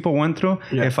what these people went through,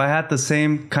 if I had the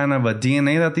same kind of a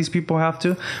DNA that these people have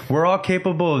to, we're all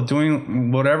capable of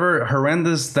doing whatever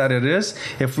horrendous that it is.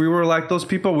 If we were like those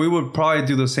people, we would probably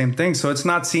do the same thing. So it's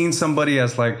not seeing somebody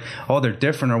as like, oh, they're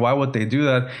different or why would they do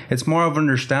that? It's more of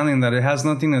understanding that it has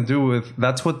nothing to do with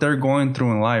that's what they're going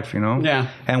through in life, Yeah.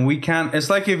 And we can't.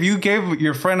 It's like if you gave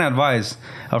your friend advice,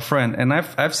 and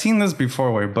I've seen this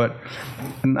before, but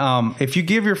if you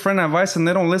give your friend advice and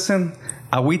they don't listen,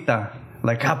 agüita,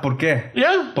 like, ¿por qué?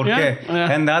 Yeah. ¿Por qué?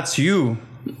 Yeah. And that's you.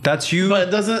 That's you.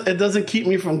 But it doesn't keep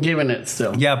me from giving it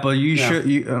still. Yeah, but you should.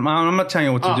 I'm not telling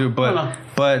you what to do, but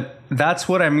that's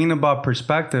what I mean about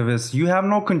perspective is you have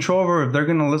no control over if they're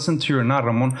going to listen to you or not,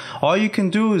 Ramon. All you can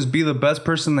do is be the best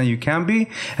person that you can be,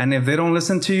 and if they don't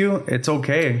listen to you, it's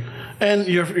okay. And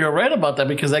you're right about that,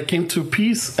 because I came to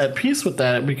peace with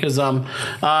that, because we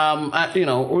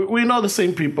know the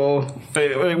same people,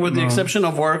 with the exception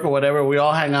of work or whatever. We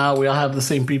all hang out. We all have the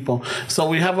same people. So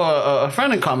we have a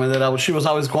friend in common that she was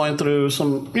always going through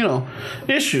some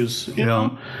issues, you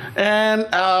know, and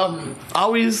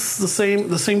always the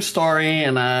same story,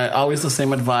 and always the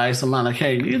same advice. I'm like,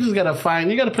 hey, you just gotta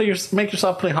make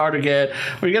yourself play hard to get,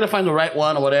 or you gotta find the right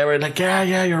one or whatever. Like,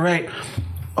 yeah, you're right.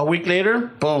 A week later,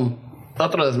 boom.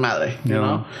 Otro desmadre, you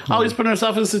know? Always putting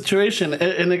herself in a situation.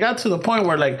 And it got to the point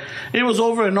where, like, it was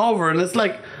over and over. And it's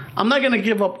like, I'm not gonna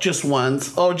give up just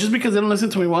once. Oh, just because they don't listen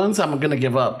to me once, I'm gonna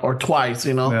give up, or twice.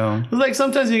 Yeah. It's like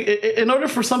sometimes in order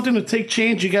for something to take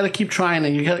change, you gotta keep trying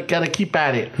and you gotta keep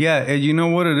at it. Yeah, and you know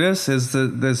what it is this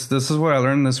is what I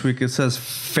learned this week. It says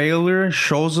failure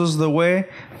shows us the way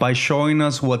by showing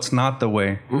us what's not the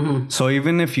way. So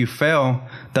even if you fail,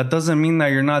 that doesn't mean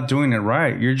that you're not doing it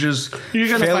right. You're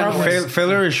gonna find ways.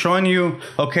 failure is showing you,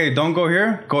 okay, don't go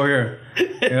here, go here.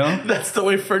 You know? That's the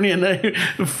way Fernie and I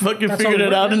fucking That's figured how it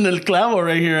we out work. in the clavo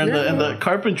right here in the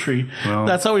carpentry. Wow.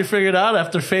 That's how we figured out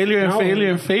after failure and No. failure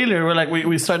and failure. We're like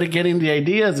we started getting the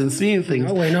ideas and seeing things.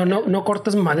 No, güey, no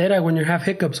cortas madera when you have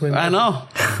hiccups, güey. I know.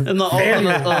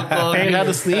 And you had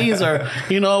to sneeze or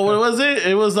what was it?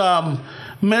 It was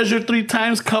measure 3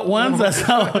 times, cut once. That's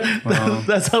how.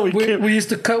 That's how we came. We used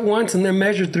to cut once and then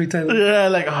measure 3 times. Yeah,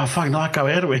 like fuck, no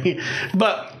acabar, güey.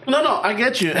 But no, I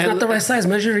get you. It's not the right size.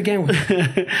 Measure it again,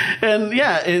 güey. And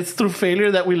yeah, it's through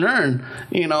failure that we learn.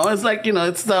 It's like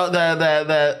it's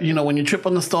the when you trip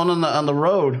on the stone on the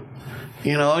road.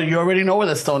 You already know where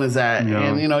the stone is at. Yeah.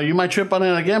 And, you might trip on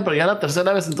it again, pero ya la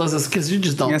tercera vez, entonces, because you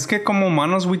just don't. Es que como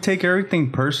humanos, we take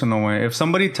everything personal, way. If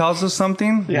somebody tells us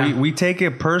something, Yeah. we take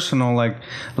it personal. Like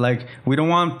we don't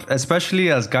want,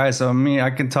 especially as guys, I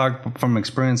can talk from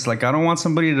experience. Like, I don't want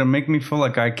somebody to make me feel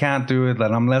like I can't do it,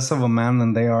 that I'm less of a man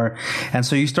than they are. And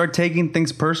so you start taking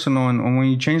things personal. And when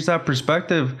you change that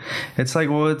perspective, it's like,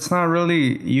 well, it's not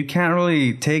really, you can't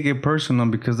really take it personal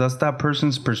because that's that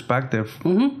person's perspective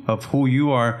of who you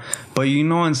are, but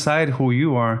inside who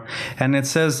you are. And they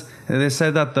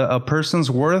said that a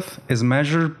person's worth is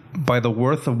measured by the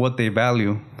worth of what they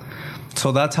value.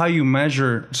 So that's how you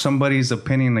measure somebody's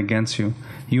opinion against you.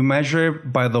 You measure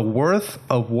it by the worth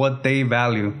of what they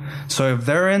value. So if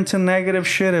they're into negative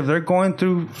shit, if they're going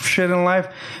through shit in life,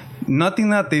 nothing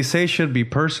that they say should be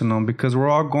personal because we're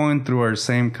all going through our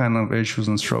same kind of issues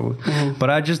and struggles.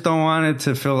 But I just don't want it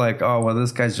to feel like, oh, well,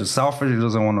 this guy's just selfish. He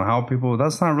doesn't want to help people.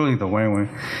 That's not really the way.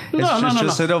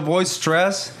 It's it avoids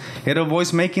stress. It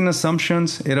avoids making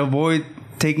assumptions. It avoids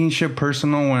taking shit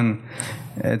personal when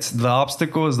it's the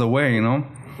obstacle is the way, And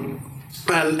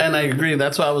I agree.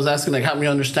 That's why I was asking, like, help me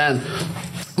understand.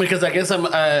 Because I guess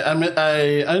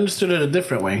I understood it a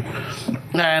different way.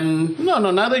 And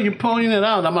now that you're pulling it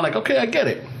out, I'm like, okay, I get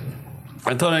it.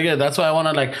 I totally get it. That's why I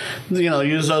want to,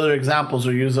 use other examples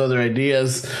or use other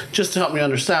ideas just to help me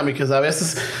understand. Because a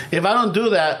veces, if I don't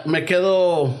do that, me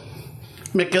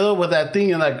quedo with that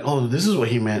thing and like, oh, this is what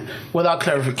he meant without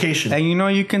clarification.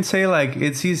 And you can say like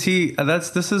it's easy.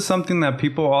 This is something that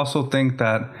people also think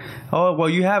that, oh, well,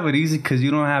 you have it easy because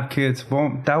you don't have kids.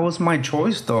 Well, that was my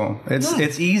choice though.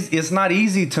 It's easy. It's not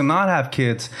easy to not have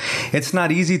kids. It's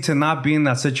not easy to not be in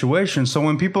that situation. So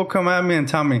when people come at me and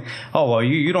tell me, oh, well,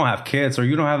 you don't have kids or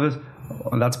you don't have this.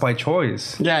 That's by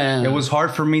choice. Yeah. It was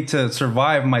hard for me to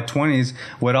survive my 20s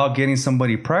without getting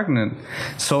somebody pregnant.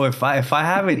 So if I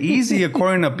have it easy,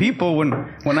 according to people,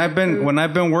 when I've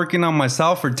been working on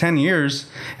myself for 10 years,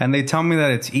 and they tell me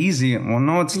that it's easy, well,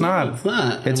 no, it's not. It's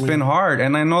not. It's been hard,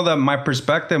 and I know that my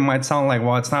perspective might sound like,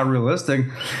 well, it's not realistic,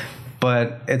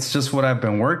 but it's just what I've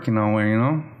been working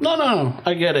on. No,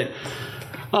 I get it.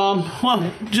 Well,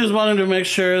 just wanted to make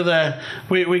sure that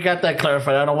we got that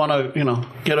clarified. I don't want to,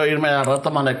 quiero irme a rato.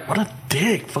 I'm like, what a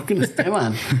dick, fucking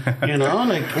Esteban.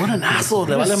 Like, what an asshole.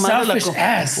 What a selfish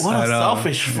ass. What a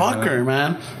selfish fucker,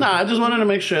 man. Nah, I just wanted to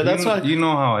make sure. That's why. You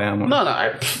know how I am.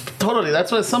 No, totally.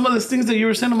 That's why some of these things that you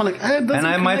were saying, I'm like, it doesn't and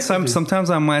I might connect with you. sometimes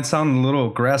I might sound a little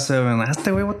aggressive and ask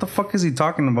the way, what the fuck is he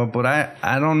talking about? But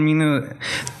I don't mean it.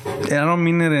 I don't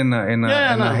mean it in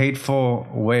a hateful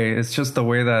way. It's just the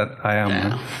way that I am.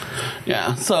 Yeah.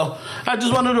 Yeah. So I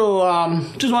just wanted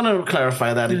to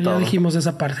clarify that. Ya dijimos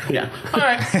esa parte. Yeah. All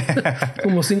right.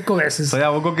 Como 5 veces. So yeah,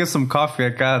 we'll go get some coffee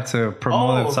acá to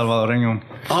promote El Salvadoreño.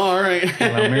 All right.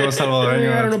 El amigo I don't know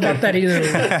salvadoreño. about that either.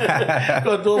 I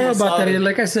Go do don't know a about that massage. either.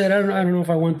 Like I said, I don't know if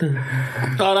I want to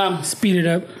But, speed it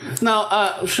up.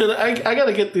 now, should I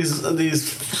gotta get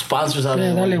these sponsors out of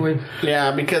the Dale, way. güey.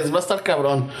 Yeah, because va a estar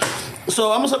cabrón. So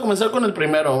vamos a comenzar con el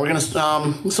primero. We're gonna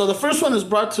so the first one is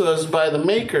brought to us by the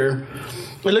maker.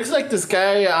 It looks like this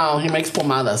guy. He makes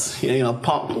pomadas.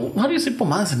 How do you say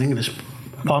pomadas in English?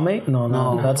 Pomade?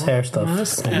 No, that's hair stuff.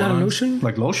 That's not a lotion.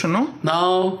 Like lotion, no?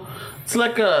 No, it's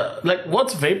like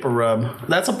what's vapor rub?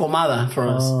 That's a pomada for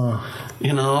us.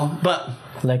 But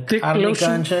Like Thick arnica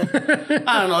lotion. and shit.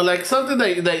 I don't know, like something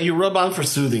that you rub on for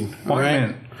soothing.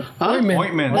 Ointment. Huh?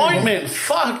 Ointment. Ointment.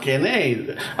 Fucking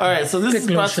A. All right, so this Thick is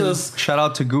lotion. process. Shout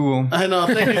out to Google. I know.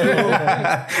 Thank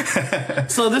you.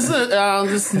 So this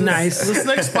is Nice. This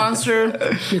next sponsor.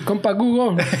 Mi compa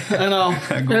Google. I know.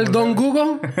 El Don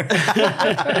Google.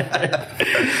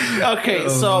 Okay,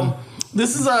 so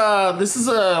This is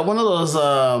one of those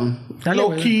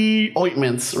low key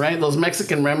ointments, right? Those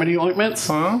Mexican remedy ointments.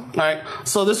 All right.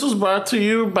 So this was brought to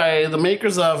you by the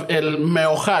makers of El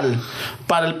Meojal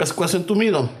para el pescuezo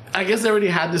entumido. I guess they already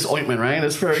had this ointment, right?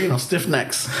 It's for stiff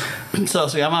necks. So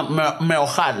se llama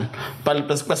Meojal para el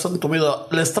pescuezo entumido.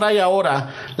 Les trae ahora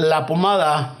la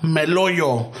pomada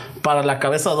Meloyo para la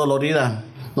cabeza dolorida.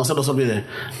 No se los olvide.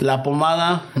 La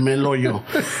pomada Meloyo.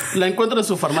 La encuentra en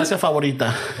su farmacia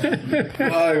favorita.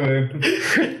 Ay, güey.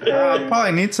 I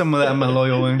probably need some of that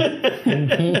Meloyo, güey.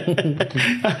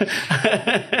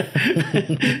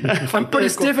 I'm pretty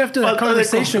stiff after that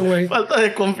conversation, güey. Falta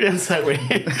de confianza, güey.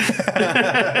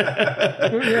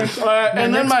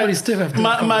 And then my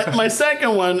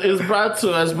second one is brought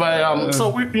to us by so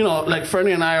we like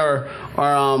Fernie and I are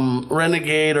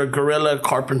renegade or guerrilla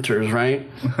carpenters, right?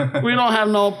 We don't have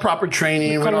no proper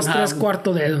training. We don't have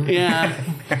yeah.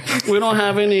 We don't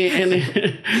have any.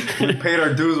 We paid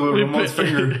our dues with Ramon's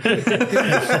finger.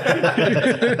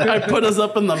 I put us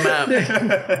up in the map.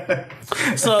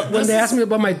 So when they ask me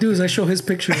about my dues, I show his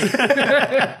picture.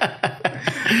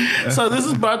 So this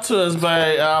is brought to us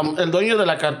by el dueño de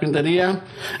la carpintería,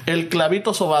 El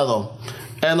Clavito Sobado,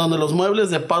 en donde los muebles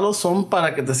de palo son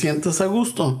para que te sientes a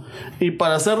gusto y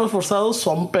para ser reforzados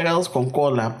son pegados con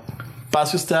cola.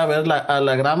 Pase usted a ver a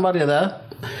la gran variedad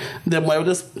de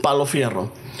muebles palo fierro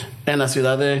en la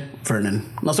ciudad de Vernon.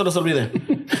 No se los olvide.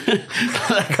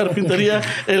 La carpintería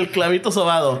El Clavito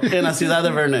Sobado en la ciudad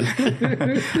de Vernon.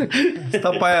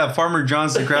 Stop by a Farmer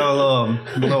John's to grab a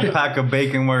little pack of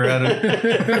bacon while you're at it.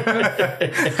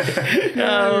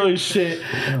 Oh shit!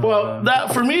 Well,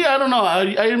 that for me, I don't know.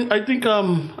 I think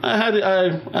I'm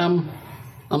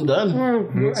done. Well,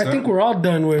 I think we're all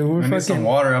done. We're need some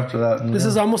water after that. This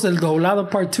is almost El Doblado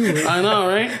Part 2. Right? I know,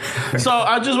 right? So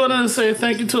I just wanted to say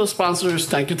thank you to the sponsors.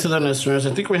 Thank you to the listeners.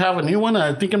 I think we have a new one.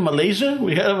 I think in Malaysia,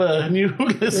 we have a new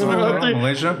listener out there.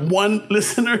 Malaysia? One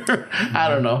listener. I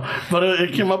don't know. But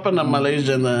it came up in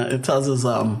Malaysia, and it tells us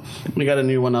we got a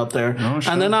new one out there. Oh,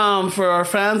 sure. And then for our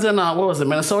fans in, what was it,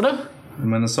 Minnesota?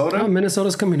 Minnesota? Oh,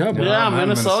 Minnesota's coming up. Yeah, man,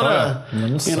 Minnesota.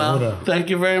 Minnesota. Thank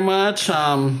you very much.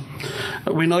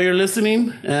 We know you're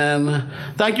listening, and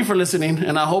thank you for listening.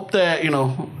 And I hope that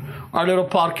our little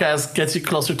podcast gets you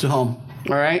closer to home.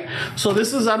 All right. So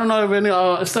this is, I don't know if any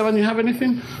Esteban, you have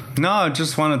anything? No, I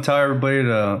just want to tell everybody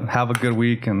to have a good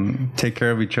week and take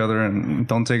care of each other and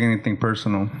don't take anything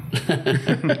personal.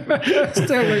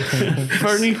 Stay away.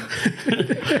 Fernie?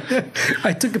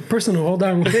 I took it personal. Hold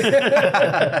on.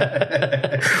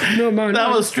 No, man. That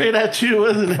was straight at you,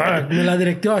 wasn't it? Me la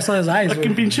directeó. I saw his eyes.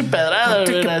 Fucking pinche pedrada.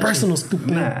 Take right it personal,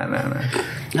 stupid. Nah.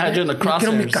 Had you in the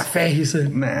Quiero mi crosshairs. café, he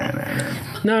said. Nah.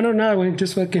 No, wait.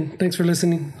 Just fucking. Thanks for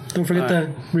listening. Don't forget to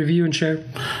review and share.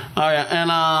 All right. And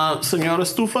Señor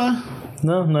Estufa?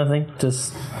 No, nothing.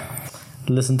 Just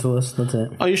listen to us. That's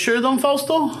it. Are you sure, Don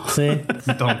Fausto? See?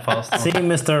 Don't Fausto. See,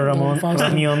 Mr. Ramon. Fausto.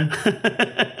 Ramion.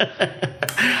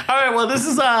 All right. Well, this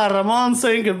is Ramon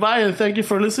saying goodbye and thank you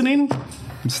for listening.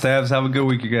 Stabs, have a good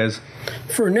week, you guys.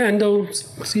 Fernando,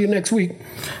 see you next week.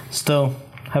 Still,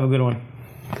 have a good one.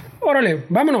 Órale,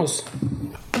 vámonos.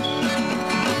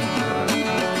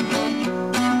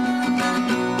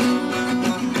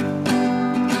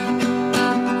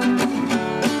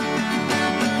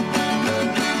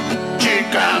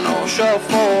 Chicano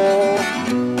Shuffle,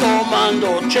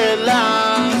 tomando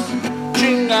chelas,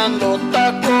 chingando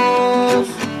tacos,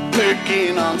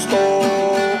 picking on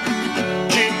stove.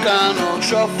 Chicano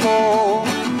Shuffle,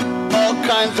 all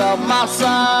kinds of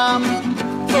masa.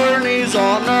 Fernie's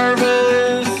all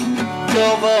nervous,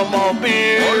 give them a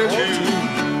beer.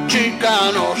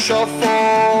 Chicano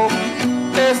Shuffle,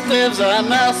 Esteve's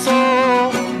an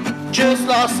asshole, just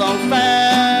lost some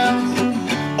fans.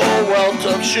 Oh well,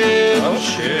 tough shit. Oh,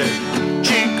 shit.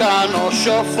 Chicano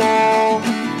Shuffle,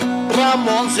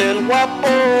 Ramon's el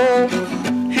guapo.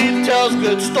 He tells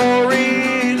good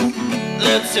stories.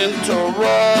 Let's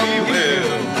interrupt. We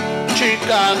will.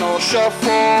 Chicano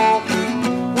Shuffle,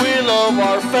 we love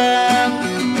our fans.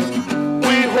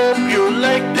 We hope you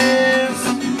like this.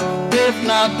 If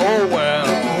not, oh well.